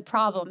part of the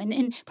problem.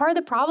 And part of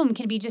the problem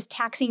can be just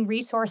taxing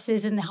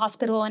resources in the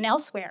hospital and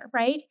elsewhere,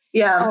 right?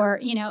 Yeah. Or,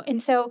 you know,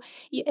 and so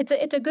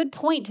it's a good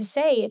point to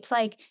say, it's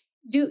like,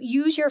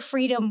 use your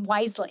freedom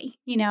wisely,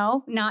 you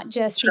know, not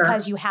just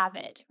because you have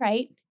it,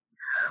 right?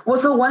 Well,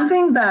 so one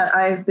thing that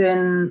I've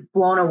been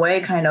blown away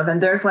kind of,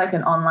 and there's like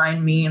an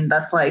online meme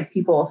that's like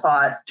people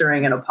thought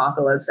during an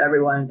apocalypse,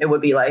 it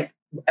would be like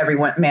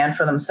everyone man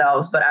for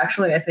themselves. But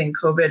actually, I think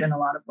COVID in a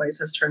lot of ways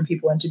has turned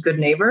people into good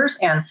neighbors.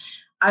 And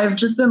I've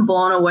just been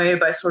blown away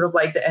by sort of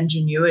like the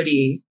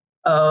ingenuity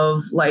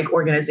of like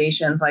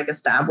organizations, like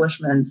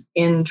establishments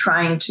in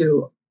trying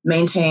to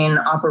maintain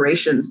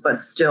operations, but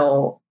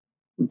still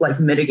like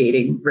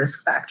mitigating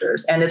risk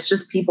factors. And it's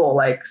just people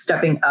like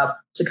stepping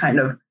up to kind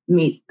of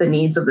meet the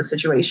needs of the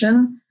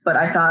situation. But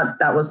I thought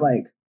that was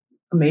like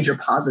a major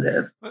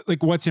positive.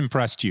 Like what's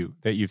impressed you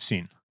that you've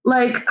seen?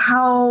 Like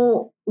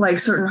how like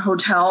certain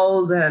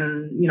hotels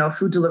and, you know,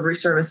 food delivery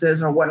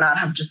services or whatnot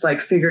have just like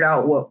figured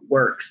out what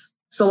works.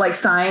 So like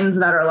signs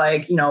that are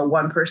like, you know,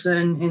 one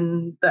person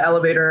in the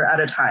elevator at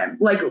a time,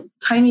 like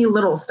tiny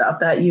little stuff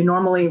that you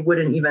normally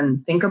wouldn't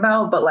even think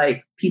about, but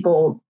like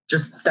people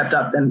just stepped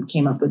up and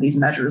came up with these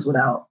measures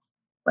without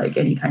like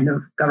any kind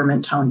of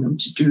government telling them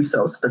to do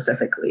so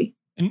specifically.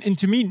 And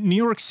to me, New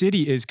York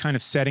City is kind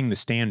of setting the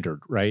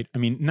standard, right? I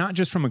mean, not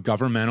just from a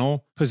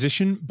governmental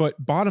position, but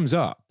bottoms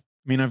up.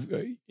 I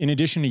mean, in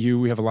addition to you,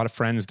 we have a lot of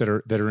friends that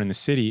are in the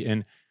city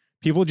and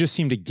people just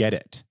seem to get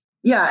it.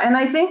 Yeah. And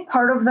I think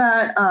part of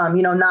that,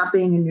 you know, not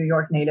being a New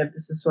York native,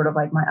 this is sort of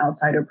like my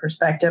outsider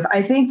perspective.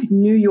 I think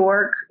New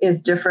York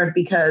is different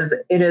because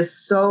it is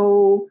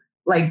so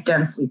like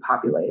densely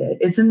populated.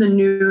 It's in the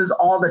news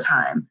all the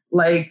time.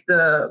 Like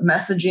the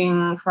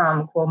messaging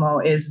from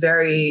Cuomo is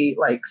very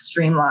like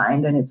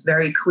streamlined and it's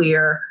very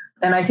clear.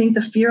 And I think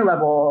the fear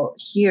level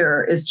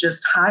here is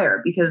just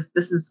higher because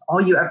this is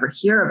all you ever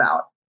hear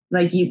about.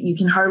 Like you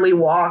can hardly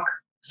walk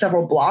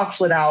several blocks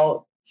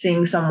without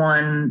seeing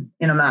someone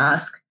in a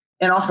mask.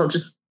 And also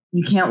just,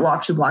 you can't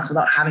walk 2 blocks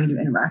without having to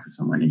interact with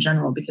someone in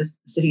general because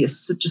the city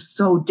is just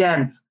so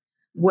dense.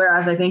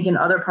 Whereas I think in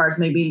other parts,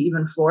 maybe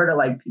even Florida,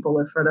 like people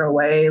live further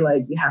away,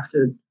 like you have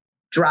to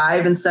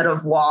drive instead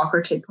of walk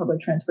or take public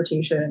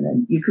transportation.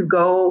 And you could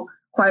go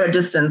quite a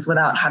distance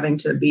without having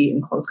to be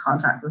in close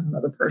contact with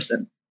another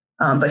person.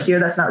 But here,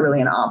 that's not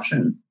really an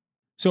option.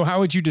 So how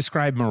would you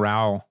describe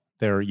morale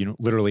there, you know,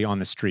 literally on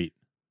the street?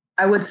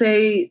 I would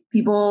say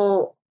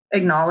people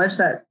acknowledge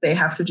that they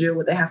have to do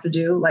what they have to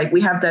do. Like we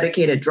have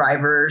dedicated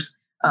drivers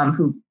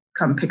who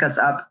come pick us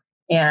up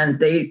and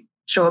they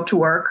show up to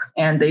work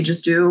and they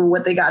just do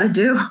what they got to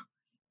do.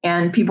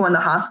 And people in the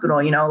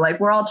hospital, you know, like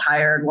we're all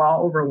tired, we're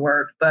all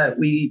overworked, but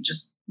we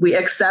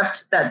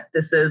accept that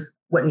this is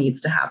what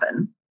needs to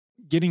happen.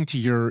 Getting to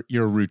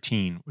your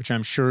routine, which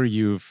I'm sure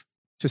you've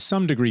to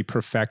some degree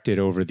perfected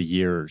over the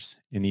years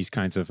in these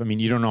kinds of, I mean,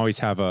 you don't always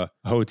have a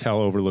hotel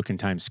overlooking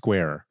Times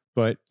Square,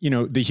 but you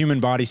know, the human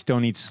body still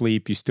needs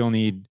sleep. You still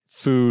need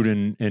food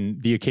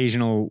and the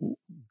occasional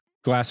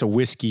glass of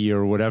whiskey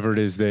or whatever it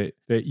is that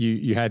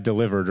you had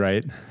delivered,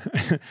 right?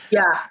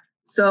 Yeah.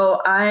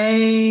 So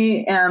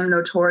I am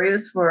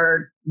notorious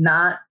for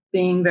not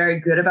being very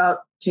good about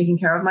taking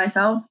care of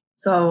myself.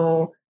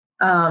 So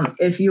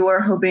if you are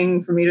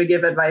hoping for me to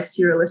give advice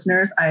to your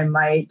listeners, I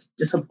might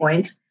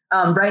disappoint.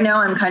 Right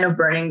now, I'm kind of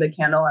burning the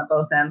candle at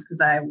both ends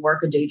because I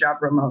work a day job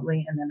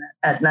remotely. And then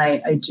at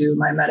night, I do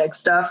my medic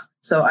stuff.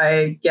 So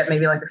I get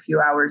maybe like a few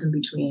hours in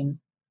between.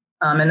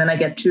 And then I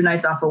get 2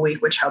 nights off a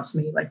week, which helps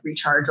me like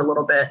recharge a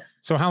little bit.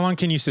 So how long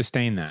can you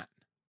sustain that?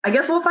 I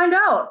guess we'll find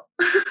out.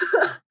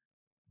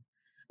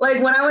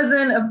 Like when I was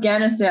in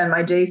Afghanistan,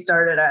 my day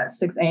started at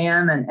 6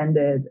 a.m. and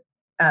ended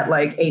at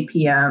like 8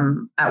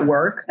 p.m. at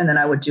work. And then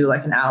I would do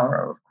like an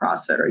hour of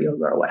CrossFit or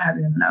yoga or what have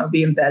you. And then I would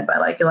be in bed by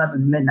like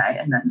 11 midnight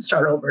and then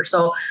start over.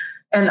 So,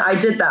 and I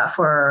did that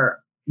for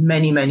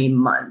many, many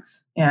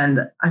months.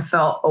 And I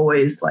felt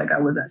always like I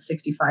was at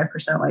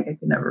 65%, like I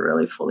could never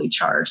really fully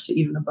charge to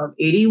even above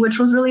 80, which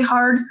was really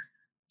hard.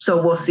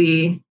 So we'll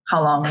see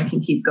how long I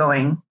can keep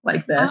going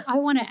like this. I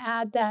want to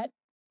add that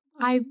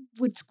I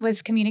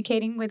was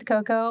communicating with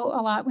Coco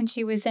a lot when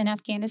she was in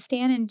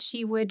Afghanistan, and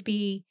she would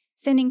be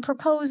sending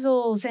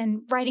proposals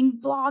and writing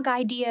blog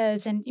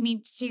ideas. And I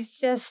mean,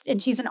 she's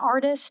an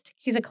artist.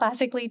 She's a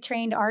classically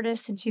trained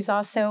artist, and she's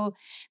also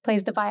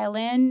plays the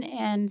violin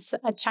and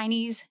a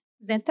Chinese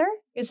zither.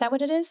 Is that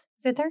what it is?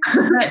 Zither?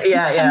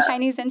 Yeah. Some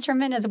Chinese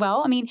instrument as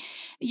well. I mean,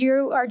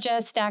 you are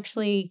just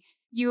actually,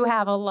 you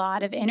have a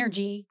lot of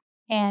energy,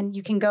 and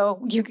you can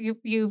go,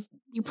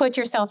 you put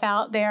yourself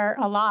out there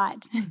a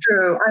lot.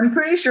 True. I'm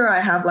pretty sure I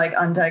have like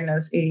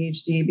undiagnosed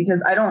ADHD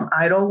because I don't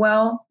idle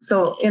well.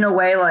 So in a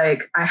way,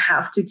 like I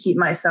have to keep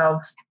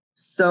myself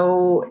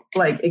so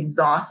like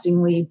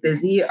exhaustingly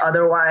busy.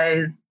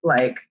 Otherwise,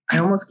 like I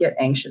almost get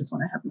anxious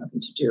when I have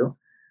nothing to do.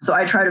 So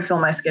I try to fill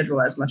my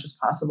schedule as much as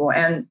possible.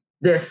 And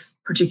this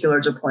particular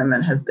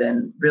deployment has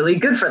been really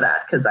good for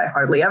that because I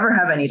hardly ever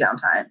have any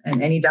downtime.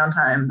 And any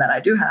downtime that I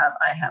do have,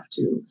 I have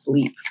to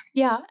sleep.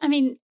 Yeah. I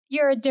mean,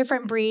 you're a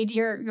different breed.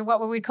 You're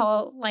what we would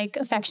call like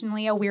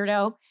affectionately a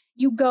weirdo.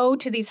 You go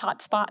to these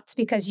hot spots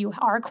because you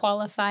are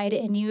qualified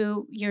and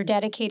you're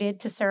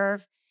dedicated to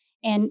serve.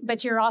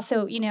 But you're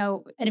also,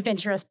 an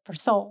adventurous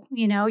soul.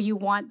 You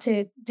want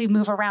to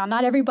move around.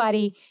 Not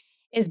everybody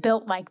is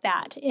built like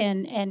that.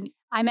 And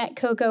I met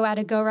Coco at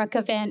a GoRuck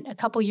event a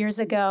couple years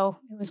ago.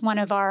 It was one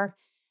of our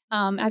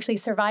actually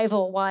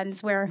survival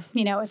ones where,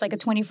 it was like a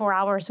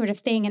 24-hour sort of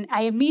thing. And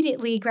I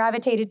immediately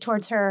gravitated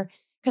towards her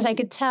because I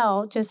could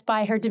tell just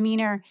by her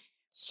demeanor,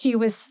 she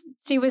was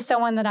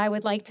someone that I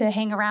would like to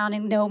hang around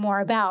and know more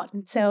about.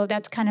 And so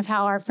that's kind of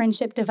how our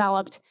friendship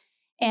developed.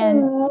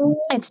 And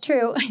it's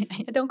true.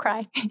 Don't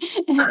cry.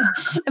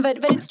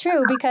 but it's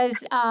true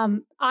because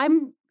I'm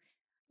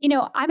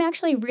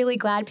actually really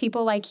glad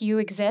people like you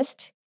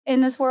exist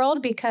in this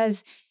world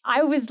because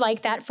I was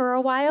like that for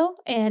a while.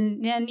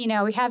 And then,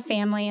 we have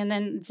family and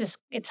then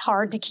it's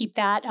hard to keep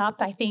that up.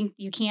 I think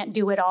you can't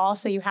do it all.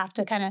 So you have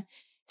to kind of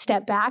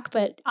step back.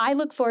 But I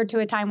look forward to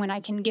a time when I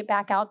can get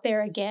back out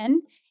there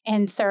again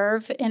and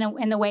serve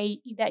in the way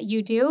that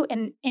you do.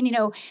 And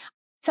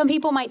some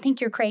people might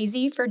think you're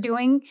crazy for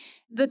doing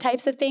the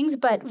types of things,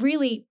 but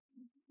really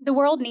the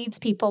world needs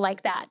people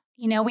like that.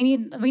 We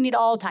need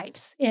all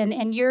types.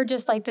 And you're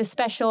just like this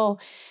special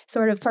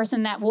sort of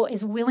person that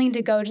is willing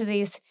to go to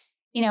these,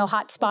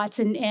 hot spots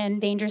and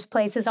dangerous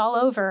places all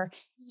over.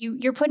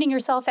 You're putting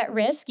yourself at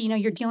risk.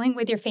 You're dealing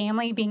with your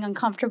family, being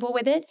uncomfortable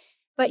with it,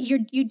 but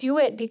you do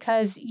it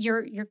because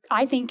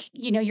I think,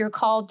 you're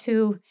called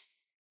to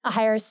a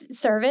higher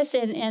service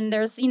and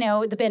there's,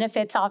 the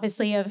benefits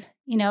obviously of,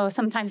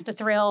 sometimes the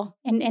thrill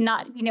and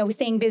not,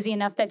 staying busy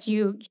enough that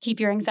you keep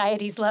your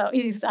anxiety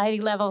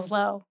levels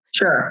low.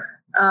 Sure.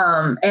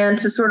 And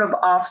to sort of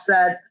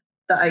offset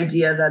the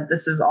idea that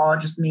this is all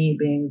just me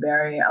being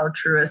very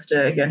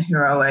altruistic and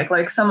heroic,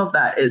 like some of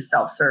that is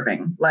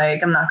self-serving.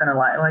 Like, I'm not going to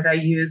lie. Like I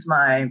use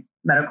my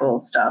medical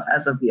stuff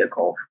as a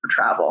vehicle for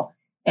travel.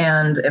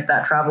 And if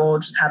that travel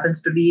just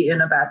happens to be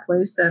in a bad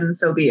place, then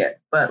so be it.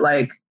 But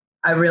like,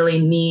 I really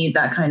need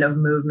that kind of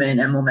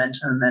movement and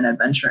momentum and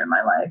adventure in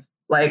my life.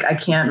 Like I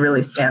can't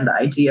really stand the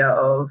idea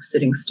of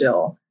sitting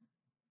still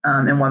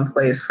in one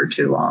place for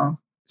too long.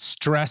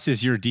 Stress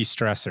is your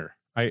de-stressor.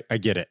 I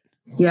get it.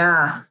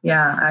 Yeah,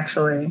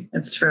 actually,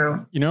 it's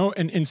true.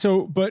 And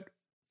so, but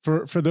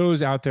for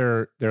those out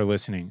there, they're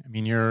listening. I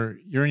mean, you're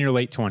in your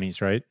late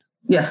 20s, right?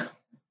 Yes.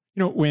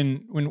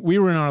 When we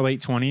were in our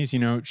late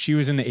 20s, she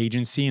was in the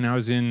agency and I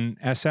was in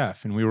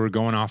SF and we were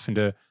going off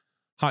into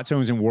hot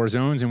zones and war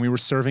zones and we were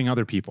serving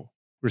other people.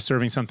 We were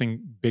serving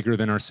something bigger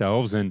than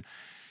ourselves. And,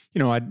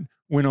 I'd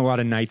win a lot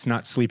of nights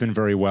not sleeping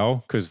very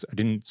well because I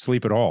didn't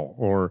sleep at all.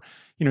 Or,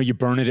 you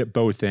burn it at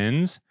both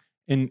ends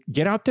and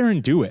get out there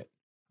and do it.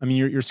 I mean,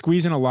 you're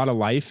squeezing a lot of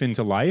life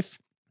into life.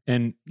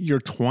 And your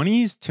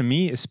 20s, to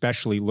me,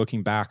 especially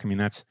looking back, I mean,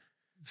 that's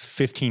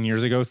 15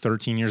 years ago,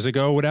 13 years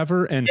ago,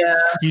 whatever. And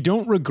you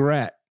don't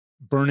regret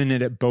burning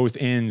it at both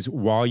ends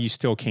while you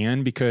still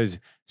can, because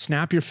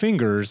snap your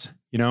fingers,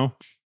 and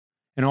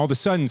all of a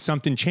sudden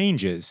something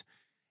changes.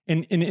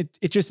 And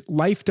it just,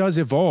 life does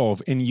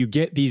evolve and you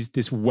get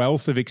this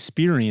wealth of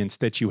experience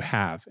that you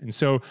have. And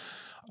so,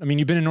 I mean,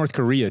 you've been in North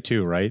Korea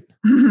too, right?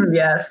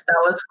 Yes, that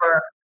was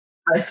for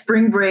my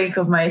spring break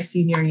of my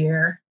senior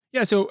year.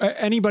 Yeah. So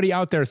anybody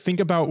out there, think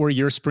about where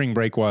your spring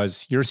break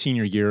was, your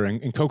senior year,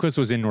 and Coco's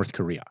was in North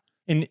Korea.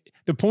 And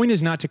the point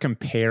is not to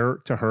compare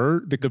to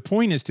her. The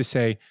point is to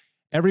say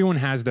everyone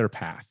has their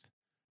path,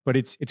 but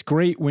it's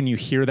great when you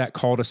hear that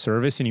call to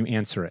service and you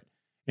answer it.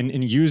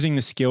 And using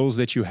the skills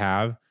that you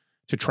have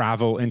to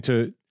travel and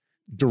to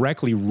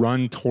directly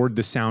run toward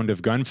the sound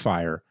of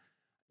gunfire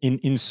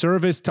in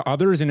service to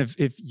others. And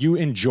if you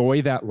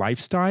enjoy that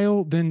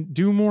lifestyle, then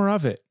do more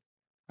of it.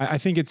 I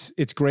think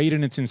it's great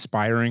and it's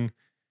inspiring.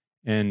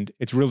 And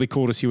it's really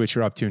cool to see what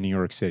you're up to in New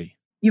York City.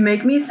 You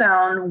make me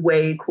sound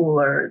way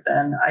cooler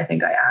than I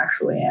think I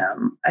actually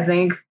am. I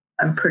think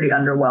I'm pretty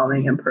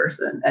underwhelming in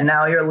person. And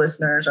now your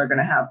listeners are going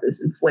to have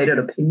this inflated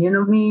opinion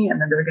of me. And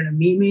then they're going to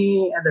meet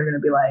me and they're going to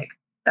be like,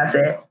 that's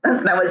it.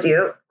 That was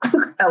you.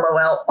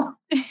 LOL.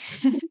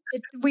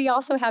 We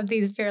also have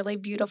these fairly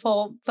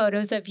beautiful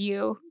photos of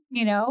you,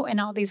 and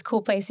all these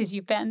cool places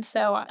you've been.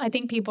 So I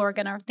think people are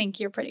going to think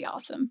you're pretty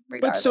awesome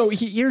regardless. But so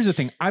here's the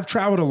thing. I've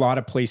traveled a lot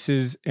of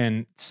places,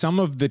 and some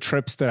of the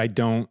trips that I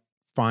don't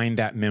find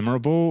that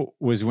memorable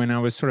was when I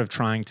was sort of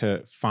trying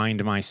to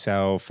find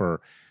myself or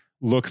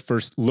look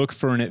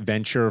for an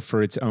adventure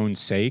for its own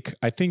sake.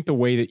 I think the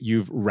way that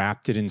you've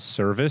wrapped it in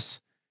service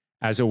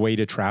as a way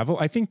to travel,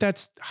 I think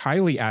that's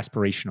highly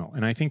aspirational.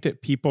 And I think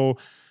that people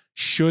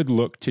should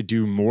look to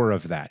do more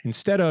of that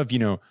instead of,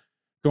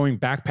 going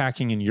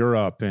backpacking in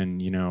Europe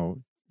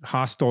and,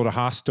 hostel to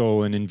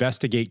hostel and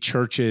investigate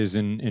churches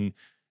and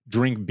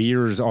drink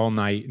beers all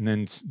night and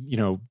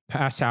then,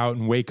 pass out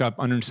and wake up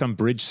under some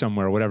bridge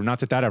somewhere, or whatever.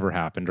 Not that ever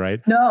happened,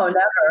 right? No,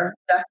 never.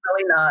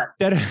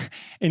 Definitely not.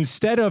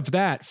 Instead of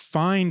that,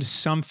 find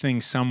something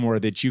somewhere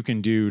that you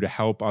can do to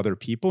help other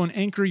people and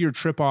anchor your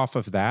trip off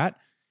of that.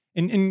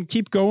 And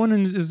keep going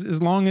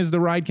as long as the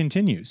ride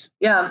continues.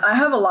 Yeah, I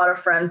have a lot of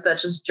friends that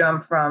just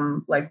jump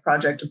from like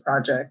project to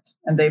project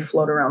and they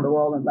float around the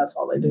world and that's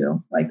all they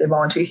do. Like they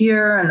volunteer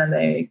here and then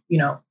they,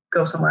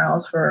 go somewhere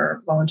else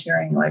for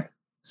volunteering like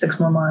 6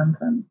 more months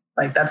and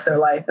like that's their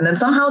life. And then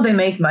somehow they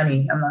make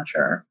money. I'm not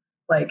sure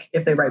like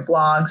if they write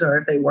blogs or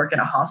if they work in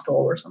a hostel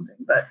or something,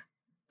 but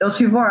those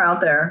people are out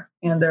there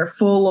and they're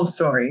full of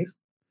stories.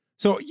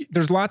 So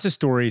there's lots of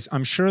stories.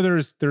 I'm sure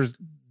there's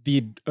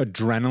the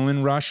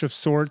adrenaline rush of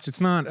sorts. It's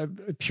not a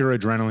pure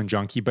adrenaline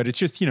junkie, but it's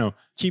just,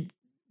 keep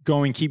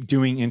going, keep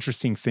doing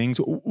interesting things.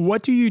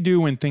 What do you do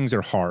when things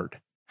are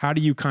hard? How do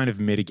you kind of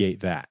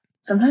mitigate that?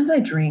 Sometimes I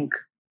drink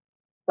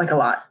like a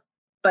lot,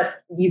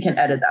 but you can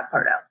edit that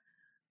part out.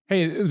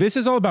 Hey, this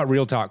is all about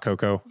real talk,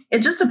 Coco.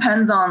 It just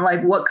depends on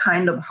like what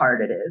kind of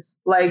hard it is.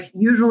 Like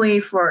usually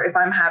if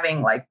I'm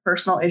having like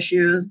personal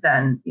issues,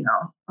 then,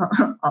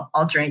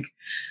 I'll drink.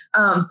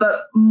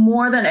 But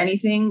more than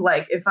anything,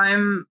 like if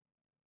I'm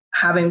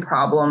having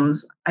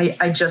problems,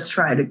 I just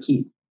try to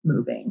keep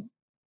moving.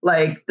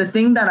 Like the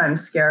thing that I'm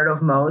scared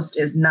of most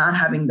is not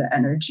having the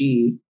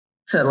energy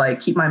to like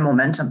keep my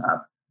momentum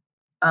up.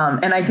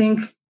 And I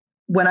think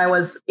when I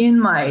was in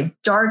my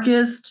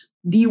darkest,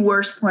 the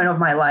worst point of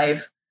my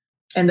life,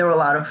 and there were a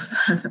lot of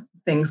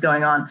things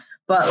going on,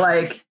 but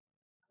like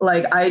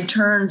I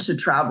turned to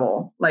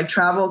travel. Like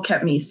travel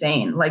kept me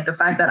sane. Like the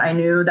fact that I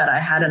knew that I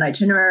had an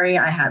itinerary,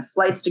 I had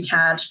flights to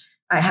catch,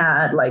 I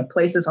had like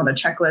places on the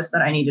checklist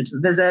that I needed to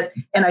visit.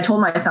 And I told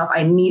myself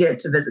I needed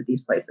to visit these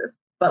places.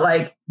 But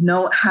like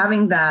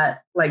having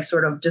that like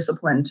sort of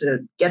discipline to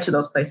get to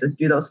those places,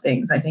 do those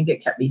things, I think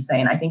it kept me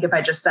sane. I think if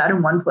I just sat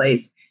in one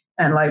place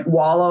and like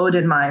wallowed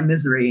in my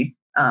misery,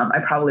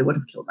 I probably would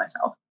have killed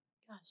myself.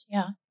 Gosh,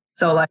 yeah.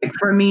 So like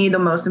for me, the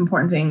most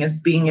important thing is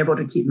being able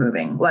to keep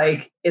moving.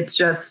 Like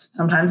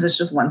sometimes it's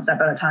just one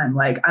step at a time.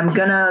 Like I'm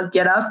gonna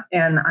get up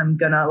and I'm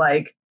gonna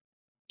like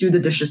do the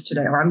dishes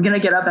today, or I'm going to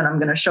get up and I'm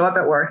going to show up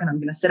at work and I'm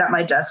going to sit at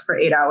my desk for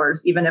 8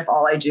 hours, even if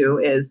all I do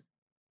is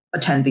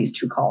attend these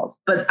 2 calls.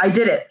 But I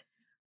did it.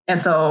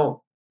 And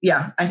so,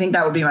 yeah, I think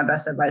that would be my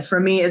best advice. For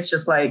me, it's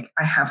just like,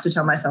 I have to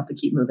tell myself to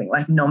keep moving,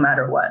 like no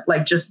matter what,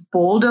 like just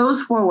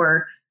bulldoze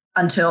forward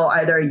until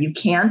either you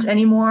can't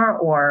anymore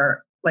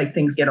or like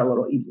things get a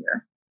little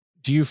easier.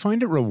 Do you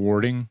find it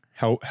rewarding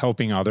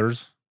helping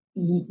others?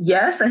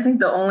 Yes, I think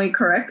the only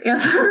correct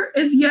answer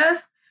is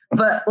yes.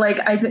 But like,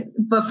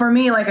 but for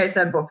me, like I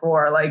said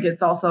before, like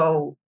it's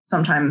also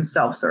sometimes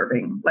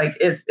self-serving. Like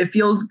it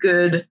feels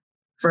good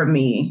for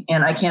me.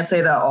 And I can't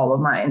say that all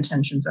of my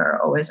intentions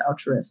are always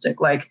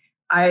altruistic. Like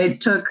I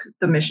took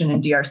the mission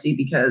in DRC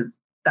because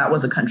that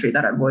was a country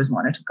that I've always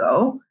wanted to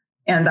go.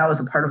 And that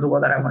was a part of the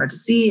world that I wanted to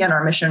see. And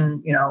our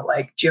mission,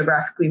 like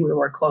geographically, we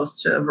were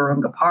close to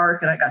Virunga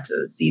Park and I got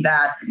to see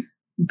that.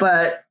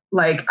 But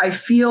like, I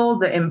feel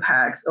the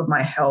impacts of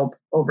my help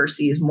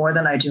overseas more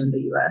than I do in the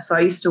US. So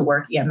I used to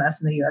work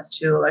EMS in the US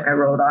too. Like I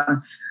rode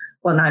on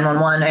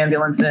 911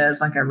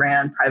 ambulances, like I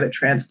ran private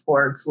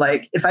transports.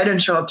 Like if I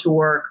didn't show up to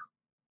work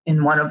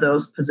in one of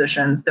those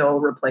positions, they'll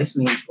replace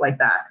me like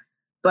that.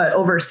 But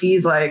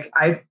overseas, like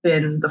I've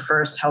been the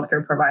first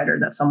healthcare provider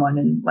that someone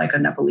in like a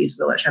Nepalese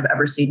village have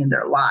ever seen in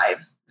their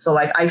lives. So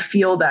like I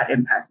feel that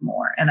impact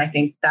more. And I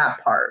think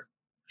that part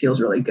feels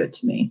really good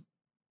to me.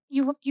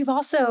 You've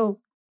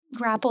also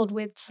grappled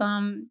with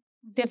some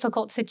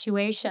difficult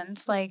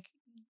situations. Like,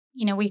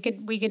 we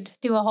could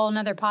do a whole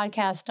nother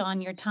podcast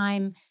on your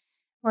time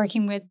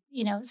working with,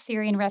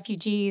 Syrian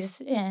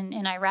refugees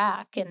in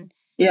Iraq, and,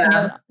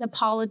 Yeah. the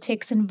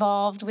politics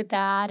involved with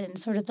that, and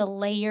sort of the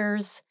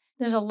layers.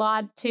 There's a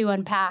lot to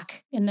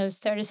unpack in those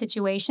sort of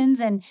situations.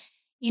 And,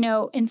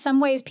 in some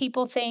ways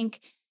people think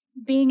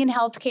being in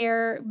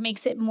healthcare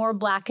makes it more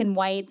black and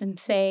white than,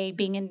 say,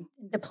 being in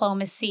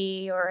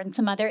diplomacy or in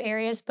some other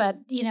areas. But,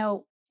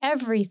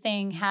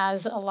 everything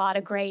has a lot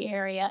of gray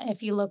area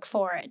if you look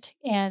for it.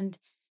 And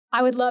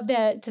I would love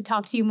to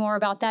talk to you more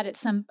about that at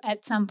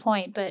some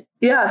point. But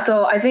Yeah,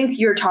 so I think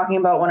you're talking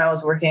about when I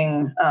was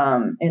working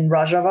in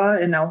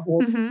Rojava in Al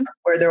Hol,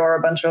 where there were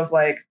a bunch of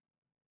like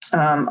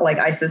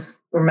ISIS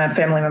or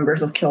family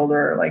members of killed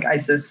or like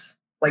ISIS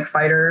like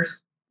fighters.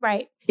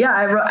 Right. Yeah,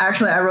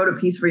 I wrote a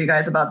piece for you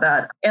guys about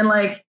that. And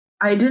like,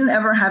 I didn't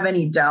ever have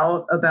any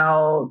doubt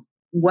about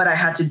what I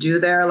had to do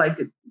there. Like,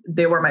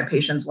 they were my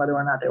patients, whether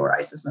or not they were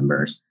ISIS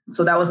members.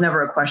 So that was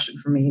never a question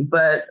for me.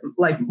 But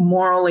like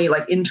morally,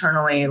 like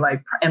internally,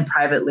 like and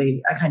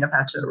privately, I kind of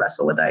had to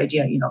wrestle with the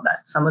idea,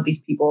 that some of these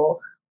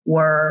people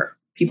were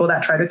people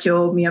that tried to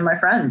kill me and my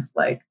friends,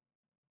 like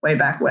way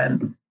back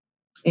when.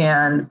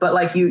 But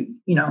like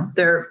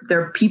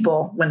they're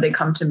people when they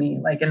come to me,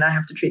 like, and I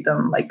have to treat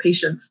them like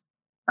patients.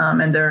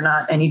 And they're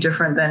not any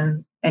different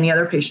than any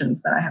other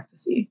patients that I have to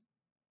see.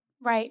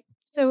 Right.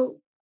 So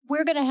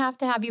we're going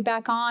to have you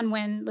back on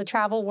when the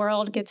travel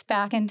world gets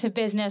back into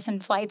business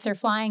and flights are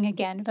flying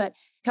again. But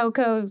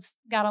Coco's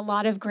got a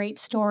lot of great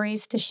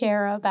stories to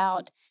share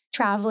about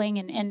traveling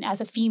and as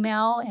a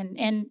female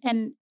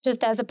and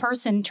just as a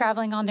person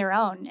traveling on their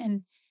own,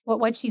 and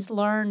what she's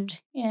learned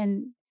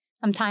in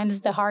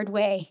sometimes the hard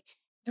way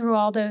through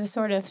all those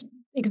sort of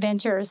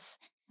adventures.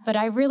 But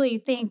I really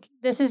think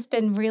this has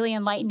been really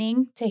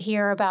enlightening to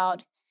hear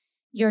about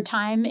your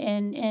time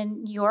in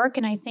New York.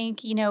 And I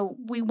think,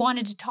 we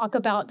wanted to talk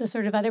about the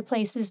sort of other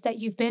places that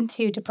you've been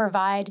to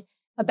provide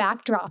a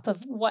backdrop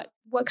of what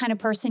kind of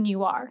person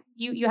you are.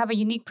 You have a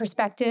unique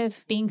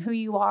perspective being who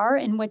you are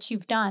and what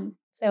you've done.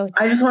 So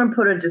I just want to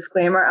put a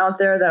disclaimer out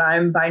there that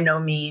I'm by no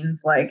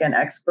means like an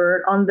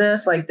expert on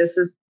this. Like, this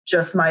is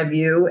just my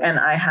view. And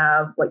I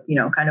have like,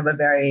 kind of a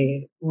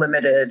very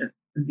limited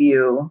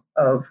view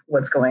of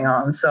what's going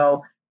on.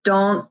 So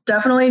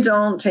definitely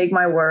don't take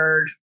my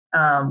word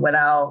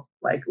without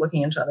like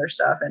looking into other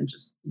stuff, and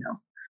just,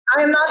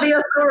 I am not the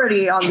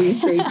authority on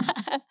these things.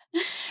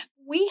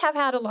 We have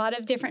had a lot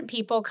of different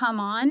people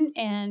come on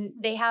and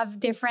they have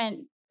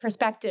different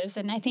perspectives.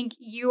 And I think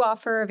you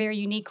offer a very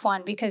unique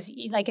one because,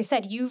 like I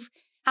said,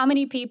 how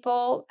many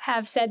people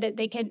have said that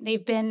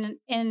they've been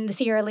in the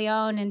Sierra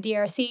Leone and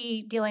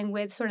DRC dealing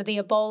with sort of the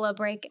Ebola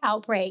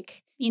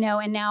outbreak,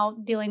 and now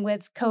dealing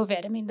with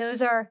COVID. I mean,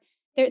 there's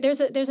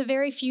a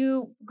very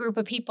few group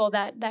of people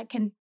that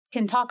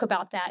can talk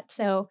about that.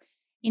 So,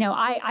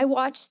 I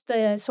watched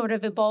the sort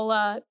of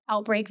Ebola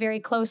outbreak very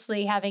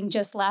closely, having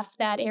just left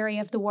that area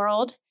of the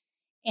world,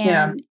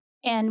 and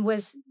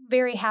was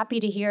very happy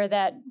to hear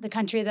that the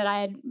country that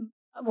I had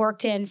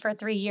worked in for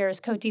 3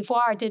 years, Cote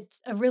d'Ivoire, did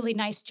a really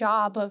nice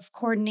job of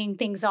cordoning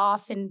things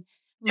off and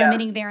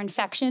limiting their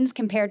infections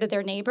compared to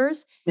their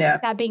neighbors. Yeah.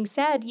 That being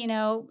said,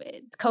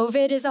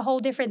 COVID is a whole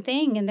different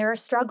thing, and they're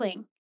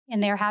struggling,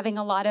 and they're having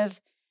a lot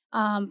of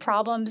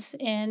problems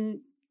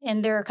in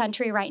their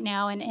country right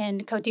now,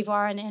 in Cote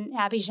d'Ivoire and in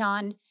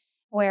Abidjan,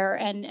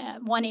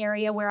 one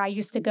area where I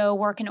used to go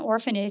work in an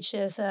orphanage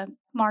is a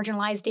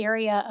marginalized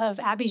area of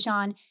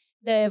Abidjan.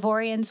 The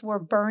Ivorians were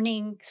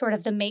burning sort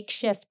of the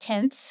makeshift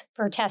tents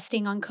for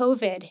testing on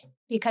COVID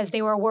because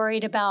they were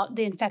worried about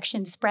the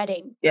infection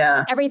spreading.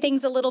 Yeah.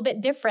 Everything's a little bit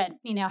different,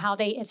 how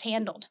it's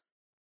handled.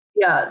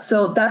 Yeah.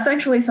 So that's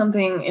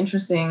something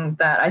interesting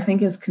that I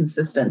think is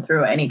consistent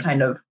through any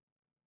kind of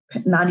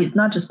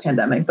not just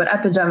pandemic, but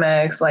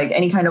epidemics, like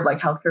any kind of like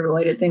healthcare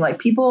related thing. Like,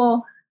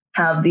 people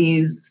have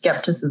these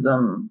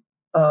skepticism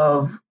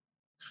of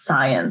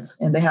science,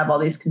 and they have all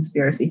these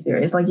conspiracy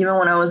theories. Like, even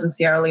when I was in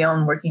Sierra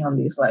Leone working on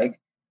these like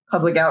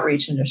public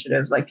outreach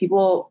initiatives, like,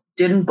 people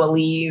didn't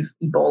believe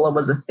Ebola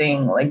was a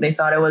thing. Like, they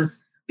thought it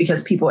was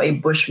because people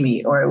ate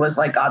bushmeat, or it was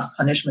like God's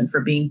punishment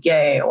for being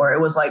gay, or it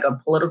was like a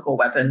political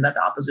weapon that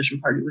the opposition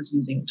party was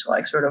using to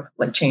like sort of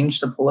like change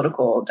the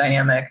political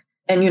dynamic.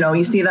 And,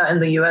 you see that in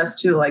the US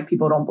too, like,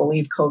 people don't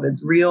believe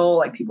COVID's real.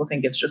 Like, people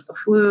think it's just the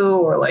flu,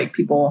 or like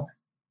people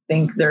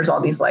think there's all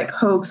these like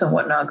hoax and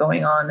whatnot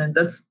going on. And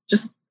that's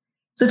just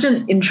such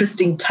an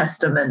interesting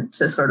testament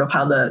to sort of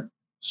how the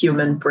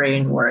human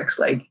brain works.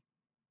 Like,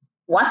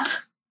 what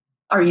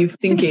are you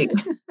thinking?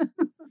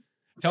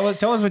 Tell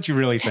us what you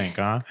really think,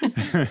 huh?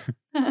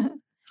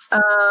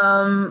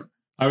 I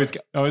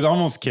was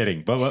almost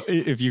kidding, but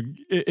if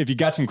you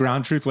got some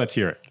ground truth, let's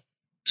hear it.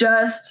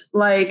 Just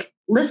like,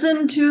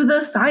 listen to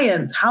the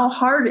science. How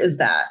hard is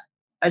that?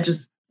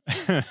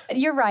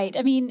 You're right.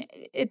 I mean,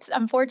 it's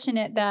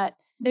unfortunate that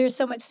there's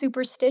so much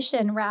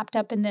superstition wrapped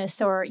up in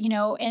this,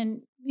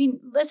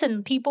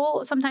 listen,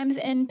 people sometimes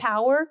in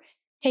power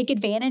take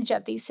advantage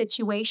of these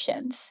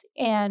situations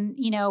and,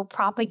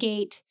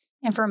 propagate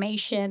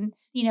information,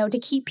 to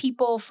keep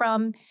people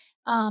from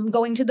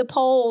going to the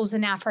polls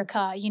in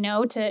Africa,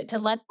 to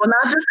let. Well,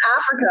 not just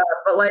Africa,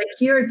 but like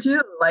here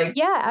too, like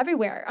Yeah,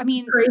 everywhere. I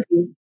mean,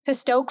 crazy. to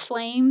stoke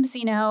flames,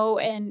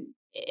 and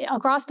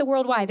across the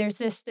worldwide, there's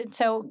this.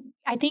 So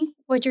I think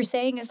what you're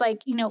saying is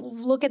like,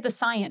 look at the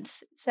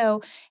science.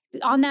 So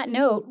on that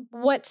note,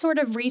 what sort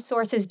of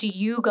resources do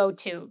you go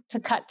to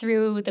cut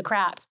through the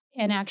crap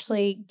and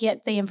actually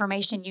get the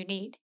information you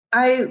need?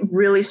 I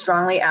really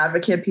strongly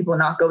advocate people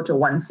not go to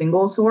one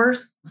single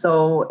source.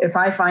 So if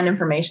I find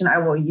information, I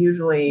will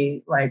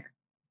usually like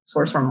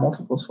source from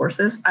multiple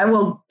sources. I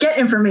will get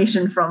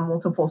information from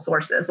multiple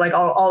sources. Like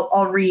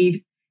I'll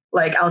read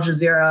like Al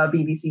Jazeera,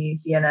 BBC,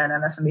 CNN,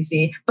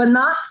 MSNBC, but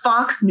not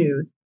Fox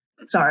News.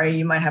 Sorry,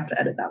 you might have to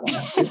edit that one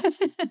out too.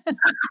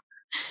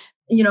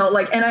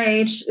 Like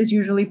NIH is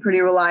usually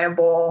pretty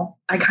reliable.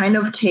 I kind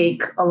of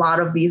take a lot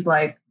of these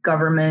like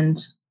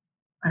government,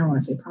 I don't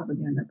want to say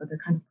propaganda, but they're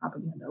kind of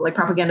propaganda, like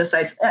propaganda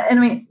sites. And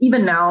I mean,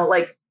 even now,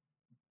 like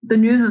the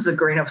news is a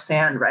grain of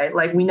sand, right?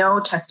 Like we know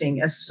testing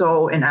is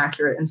so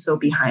inaccurate and so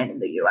behind in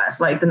the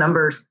US. Like the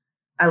numbers,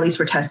 at least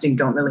for testing,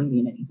 don't really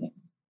mean anything.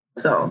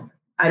 So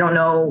I don't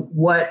know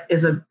what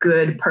is a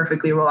good,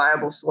 perfectly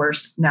reliable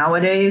source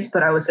nowadays,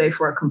 but I would say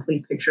for a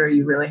complete picture,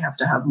 you really have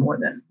to have more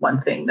than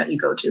one thing that you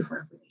go to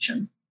for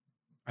information.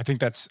 I think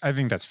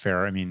that's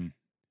fair. I mean,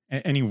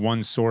 any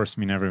one source,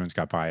 everyone's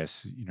got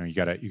bias. You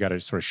gotta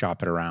sort of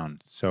shop it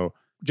around. So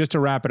just to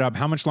wrap it up,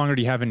 how much longer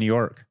do you have in New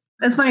York?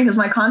 It's funny because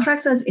my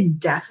contract says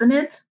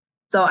indefinite.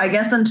 So I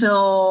guess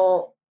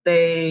until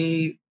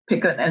they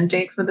pick an end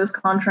date for this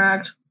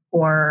contract,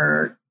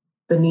 or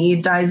the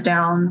need dies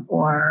down,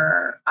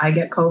 or I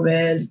get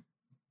COVID,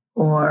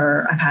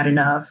 or I've had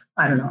enough.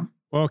 I don't know.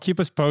 Well, keep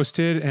us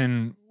posted,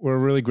 and we're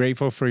really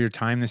grateful for your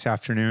time this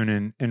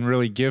afternoon, and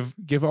really give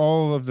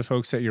all of the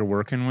folks that you're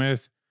working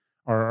with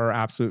our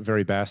absolute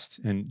very best.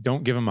 And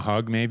don't give them a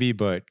hug maybe,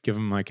 but give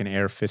them like an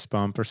air fist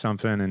bump or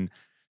something. And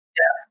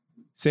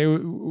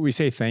we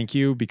say thank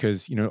you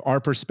because, our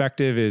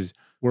perspective is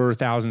we're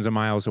thousands of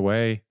miles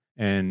away.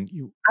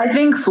 And I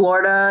think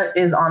Florida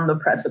is on the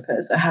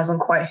precipice. It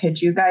hasn't quite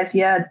hit you guys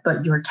yet,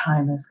 but your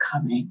time is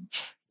coming.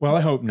 Well,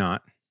 I hope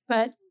not.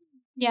 But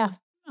yeah,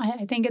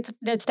 I think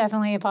that's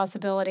definitely a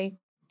possibility.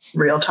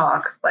 Real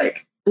talk.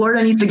 Like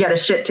Florida needs to get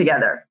its shit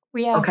together.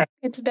 Yeah. Okay.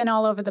 It's been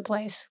all over the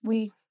place.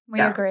 We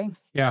agree.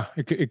 Yeah,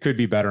 it could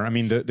be better. I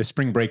mean, the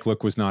spring break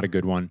look was not a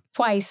good one.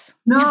 Twice.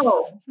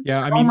 No.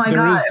 Yeah, I mean,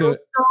 God.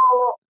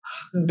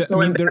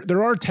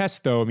 there are tests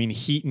though. I mean,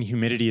 heat and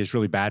humidity is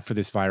really bad for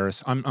this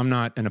virus. I'm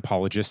not an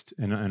apologist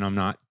and I'm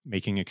not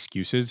making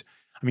excuses.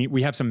 I mean,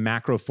 we have some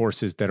macro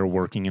forces that are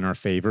working in our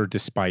favor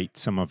despite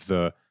some of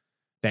the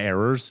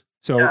errors.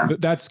 So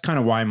that's kind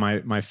of why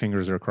my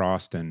fingers are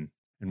crossed and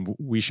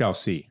we shall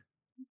see.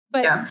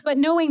 But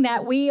knowing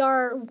that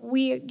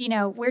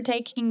we're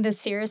taking this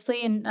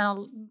seriously, and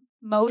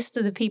most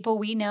of the people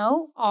we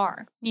know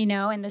are,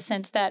 in the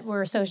sense that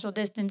we're social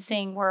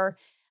distancing, we're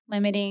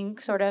limiting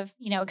sort of,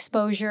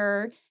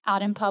 exposure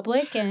out in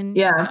public. And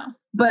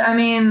but I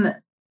mean,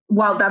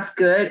 while that's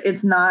good,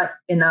 it's not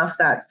enough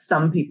that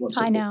some people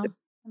take I know.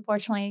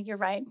 Unfortunately, you're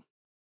right.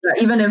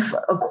 Even if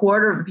a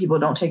quarter of the people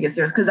don't take it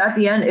serious, because at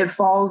the end it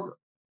falls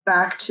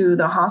back to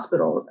the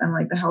hospitals and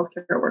like the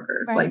healthcare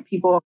workers, like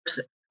people.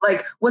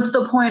 Like, what's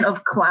the point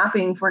of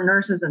clapping for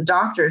nurses and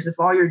doctors if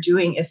all you're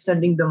doing is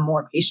sending them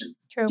more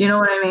patients? True. Do you know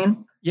what I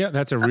mean? Yeah,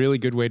 that's a really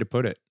good way to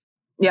put it.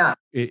 Yeah.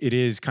 It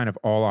is kind of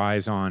all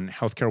eyes on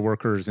healthcare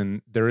workers.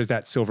 And there is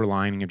that silver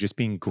lining of just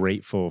being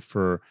grateful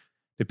for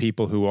the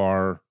people who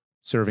are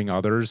serving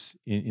others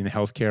in the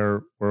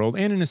healthcare world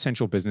and in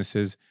essential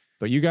businesses.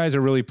 But you guys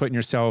are really putting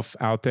yourself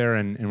out there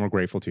and we're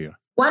grateful to you.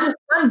 One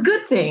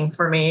good thing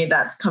for me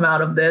that's come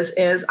out of this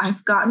is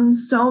I've gotten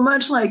so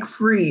much like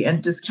free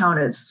and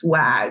discounted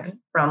swag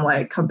from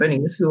like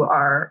companies who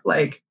are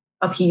like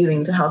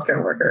appeasing to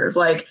healthcare workers.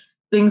 Like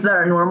things that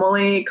are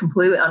normally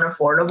completely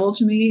unaffordable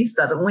to me,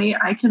 suddenly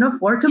I can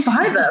afford to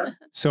buy them.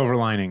 Silver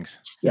linings.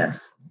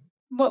 Yes.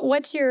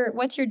 What's your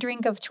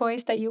drink of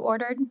choice that you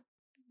ordered?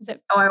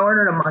 I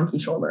ordered a monkey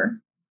shoulder.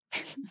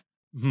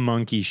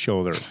 Monkey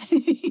shoulder.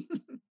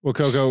 Well,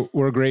 Coco,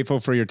 we're grateful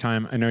for your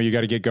time. I know you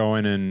got to get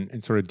going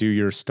and sort of do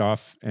your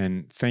stuff.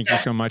 And thank you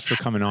so much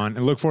for coming on.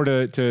 And look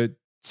forward to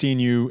seeing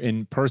you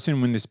in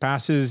person when this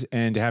passes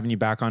and to having you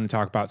back on to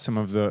talk about some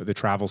of the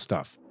travel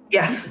stuff.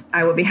 Yes,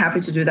 I will be happy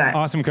to do that.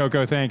 Awesome,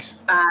 Coco. Thanks.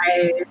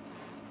 Bye.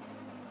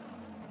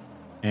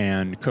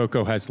 And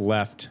Coco has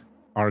left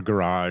our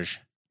garage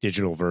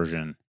digital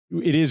version.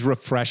 It is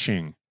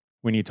refreshing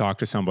when you talk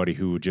to somebody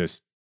who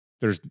just,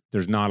 there's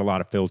not a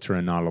lot of filter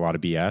and not a lot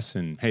of BS.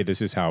 And hey,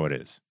 this is how it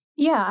is.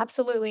 Yeah,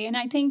 absolutely. And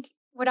I think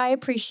what I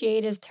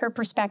appreciate is her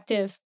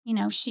perspective.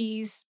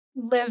 She's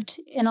lived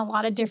in a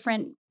lot of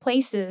different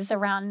places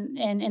around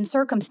and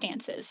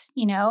circumstances,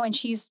 and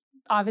she's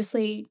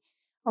obviously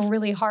a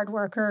really hard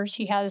worker.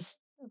 She has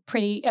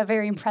a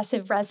very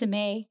impressive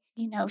resume.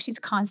 She's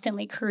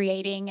constantly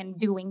creating and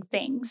doing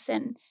things.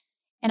 And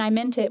I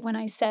meant it when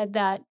I said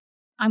that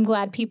I'm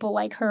glad people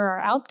like her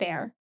are out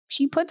there.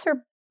 She puts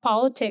her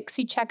politics.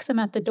 She checks them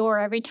at the door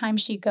every time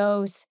she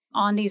goes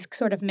on these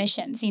sort of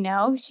missions.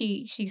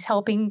 She's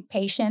helping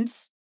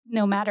patients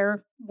no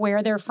matter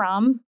where they're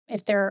from,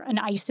 if they're an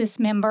ISIS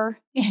member,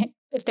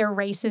 if they're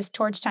racist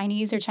towards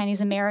Chinese or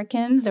Chinese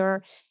Americans,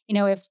 or,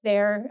 if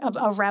they're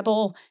a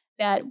rebel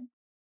that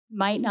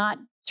might not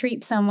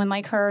treat someone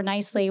like her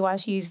nicely while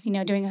she's,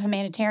 doing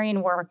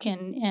humanitarian work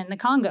in the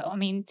Congo. I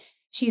mean,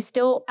 she's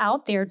still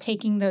out there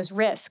taking those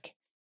risks.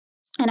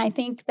 And I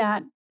think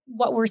that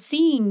what we're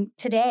seeing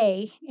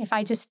today, if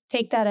I just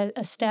take that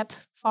a step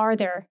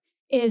farther,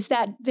 is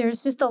that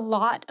there's just a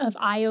lot of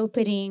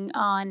eye-opening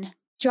on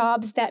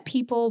jobs that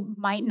people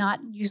might not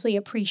usually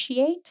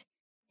appreciate.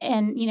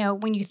 And,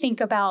 when you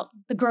think about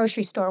the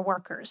grocery store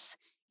workers,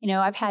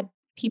 I've had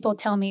people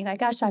tell me like,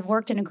 gosh, I've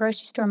worked in a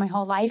grocery store my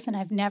whole life and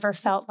I've never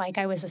felt like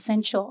I was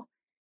essential.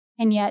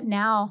 And yet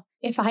now,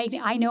 if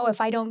I know if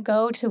I don't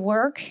go to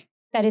work,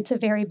 that it's a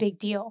very big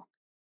deal.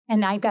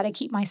 And I've got to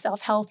keep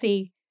myself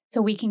healthy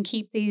so we can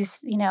keep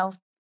these,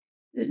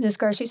 this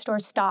grocery store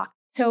stocked.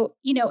 So,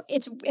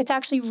 it's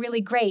actually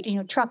really great.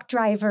 Truck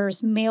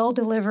drivers, mail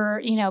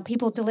deliver,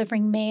 people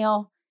delivering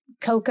mail,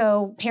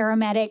 Coco,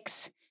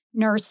 paramedics,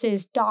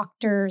 nurses,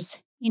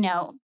 doctors,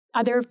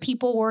 other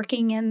people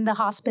working in the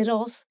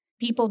hospitals,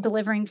 people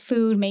delivering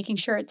food, making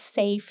sure it's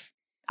safe.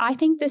 I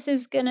think this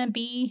is going to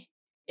be,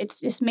 it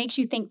just makes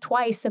you think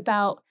twice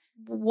about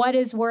what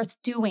is worth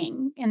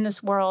doing in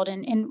this world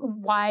and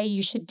why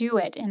you should do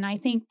it. And I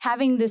think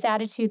having this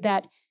attitude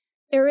that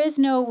there is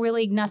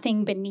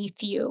nothing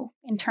beneath you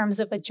in terms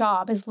of a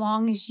job, as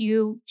long as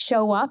you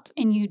show up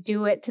and you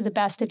do it to the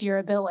best of your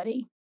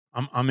ability.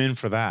 I'm in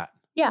for that.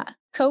 Yeah.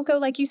 Coco,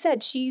 like you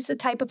said, she's the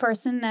type of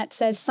person that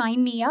says,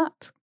 sign me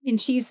up. And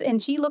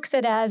she looks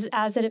at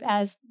it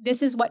as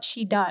this is what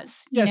she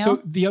does. Yeah. So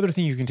the other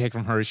thing you can take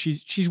from her is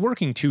she's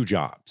working two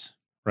jobs,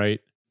 right?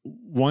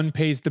 One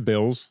pays the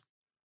bills,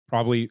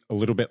 probably a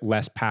little bit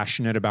less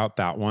passionate about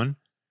that one.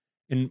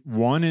 And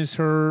one is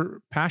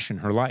her passion,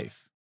 her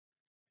life.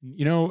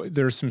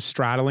 There's some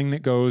straddling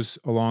that goes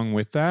along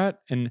with that.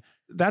 And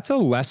that's a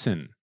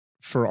lesson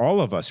for all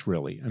of us,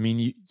 really. I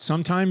mean,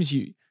 sometimes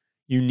you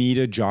need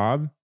a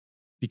job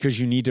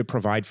because you need to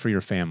provide for your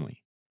family.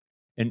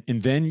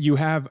 And then you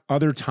have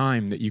other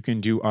time that you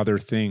can do other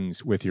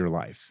things with your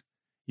life.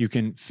 You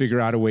can figure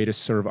out a way to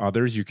serve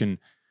others. You can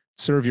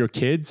serve your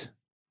kids,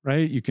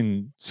 right? You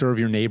can serve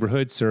your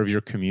neighborhood, serve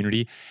your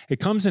community. It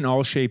comes in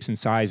all shapes and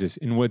sizes.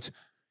 And what's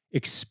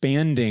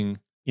expanding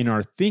in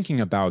our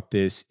thinking about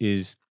this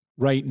is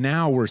right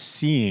now we're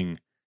seeing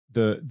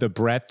the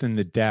breadth and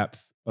the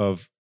depth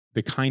of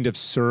the kind of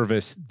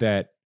service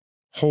that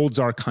holds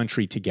our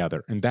country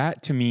together. And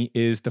that to me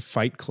is the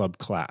Fight Club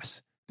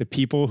class. The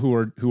people who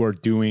are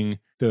doing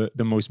the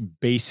most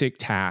basic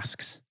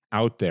tasks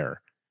out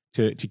there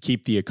to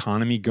keep the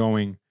economy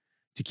going,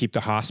 to keep the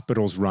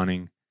hospitals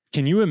running.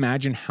 Can you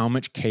imagine how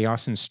much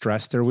chaos and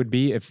stress there would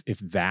be if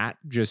that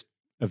just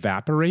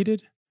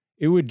evaporated?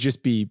 It would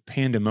just be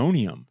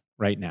pandemonium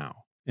right now.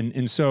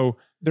 And so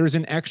there's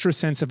an extra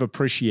sense of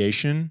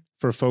appreciation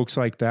for folks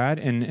like that.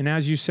 And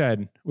as you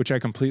said, which I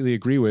completely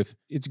agree with,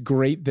 it's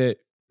great that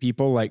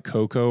people like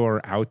Coco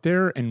are out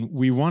there. And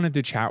we wanted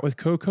to chat with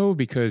Coco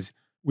because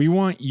we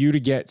want you to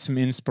get some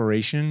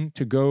inspiration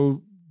to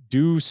go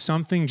do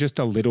something just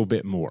a little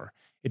bit more.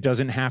 It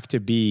doesn't have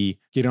to be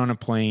get on a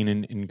plane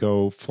and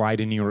go fly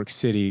to New York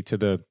City to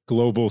the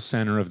global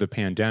center of the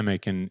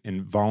pandemic and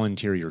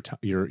volunteer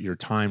your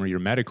time or your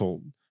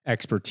medical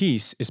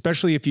expertise,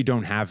 especially if you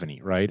don't have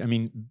any, right? I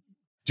mean,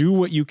 do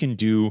what you can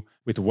do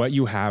with what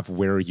you have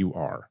where you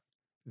are.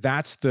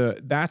 That's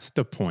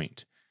the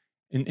point.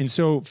 And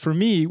so for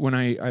me, when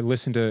I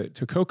listen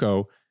to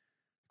Coco,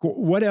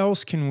 what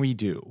else can we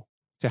do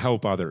to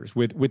help others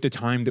with the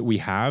time that we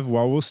have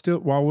while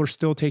we're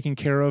still taking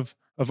care of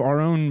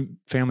our own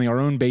family, our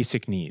own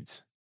basic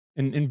needs?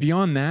 And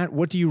beyond that,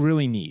 what do you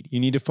really need? You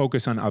need to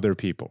focus on other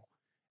people.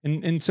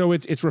 And so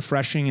it's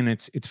refreshing and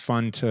it's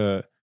fun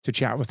to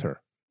chat with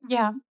her.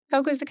 Yeah.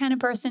 Coco's the kind of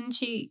person,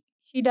 she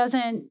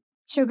doesn't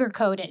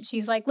sugarcoat it.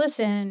 She's like,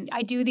 listen,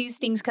 I do these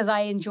things because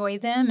I enjoy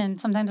them.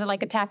 And sometimes I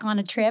like a tack on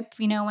a trip,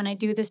 when I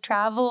do this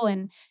travel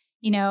and,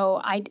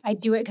 I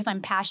do it because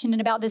I'm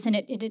passionate about this and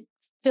it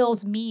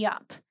fills me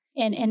up.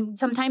 And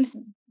sometimes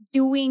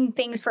doing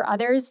things for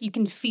others, you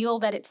can feel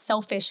that it's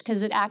selfish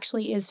because it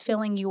actually is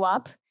filling you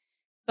up,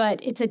 but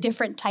it's a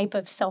different type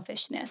of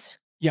selfishness.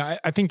 Yeah,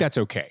 I think that's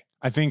okay.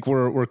 I think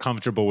we're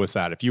comfortable with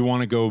that. If you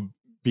want to go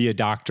be a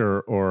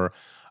doctor or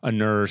a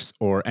nurse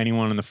or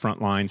anyone on the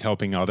front lines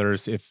helping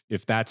others,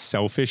 if that's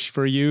selfish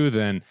for you,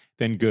 then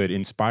good.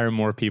 Inspire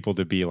more people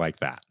to be like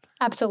that.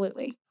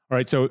 Absolutely. All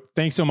right. So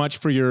thanks so much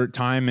for your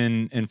time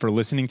and for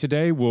listening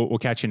today. We'll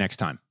catch you next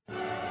time.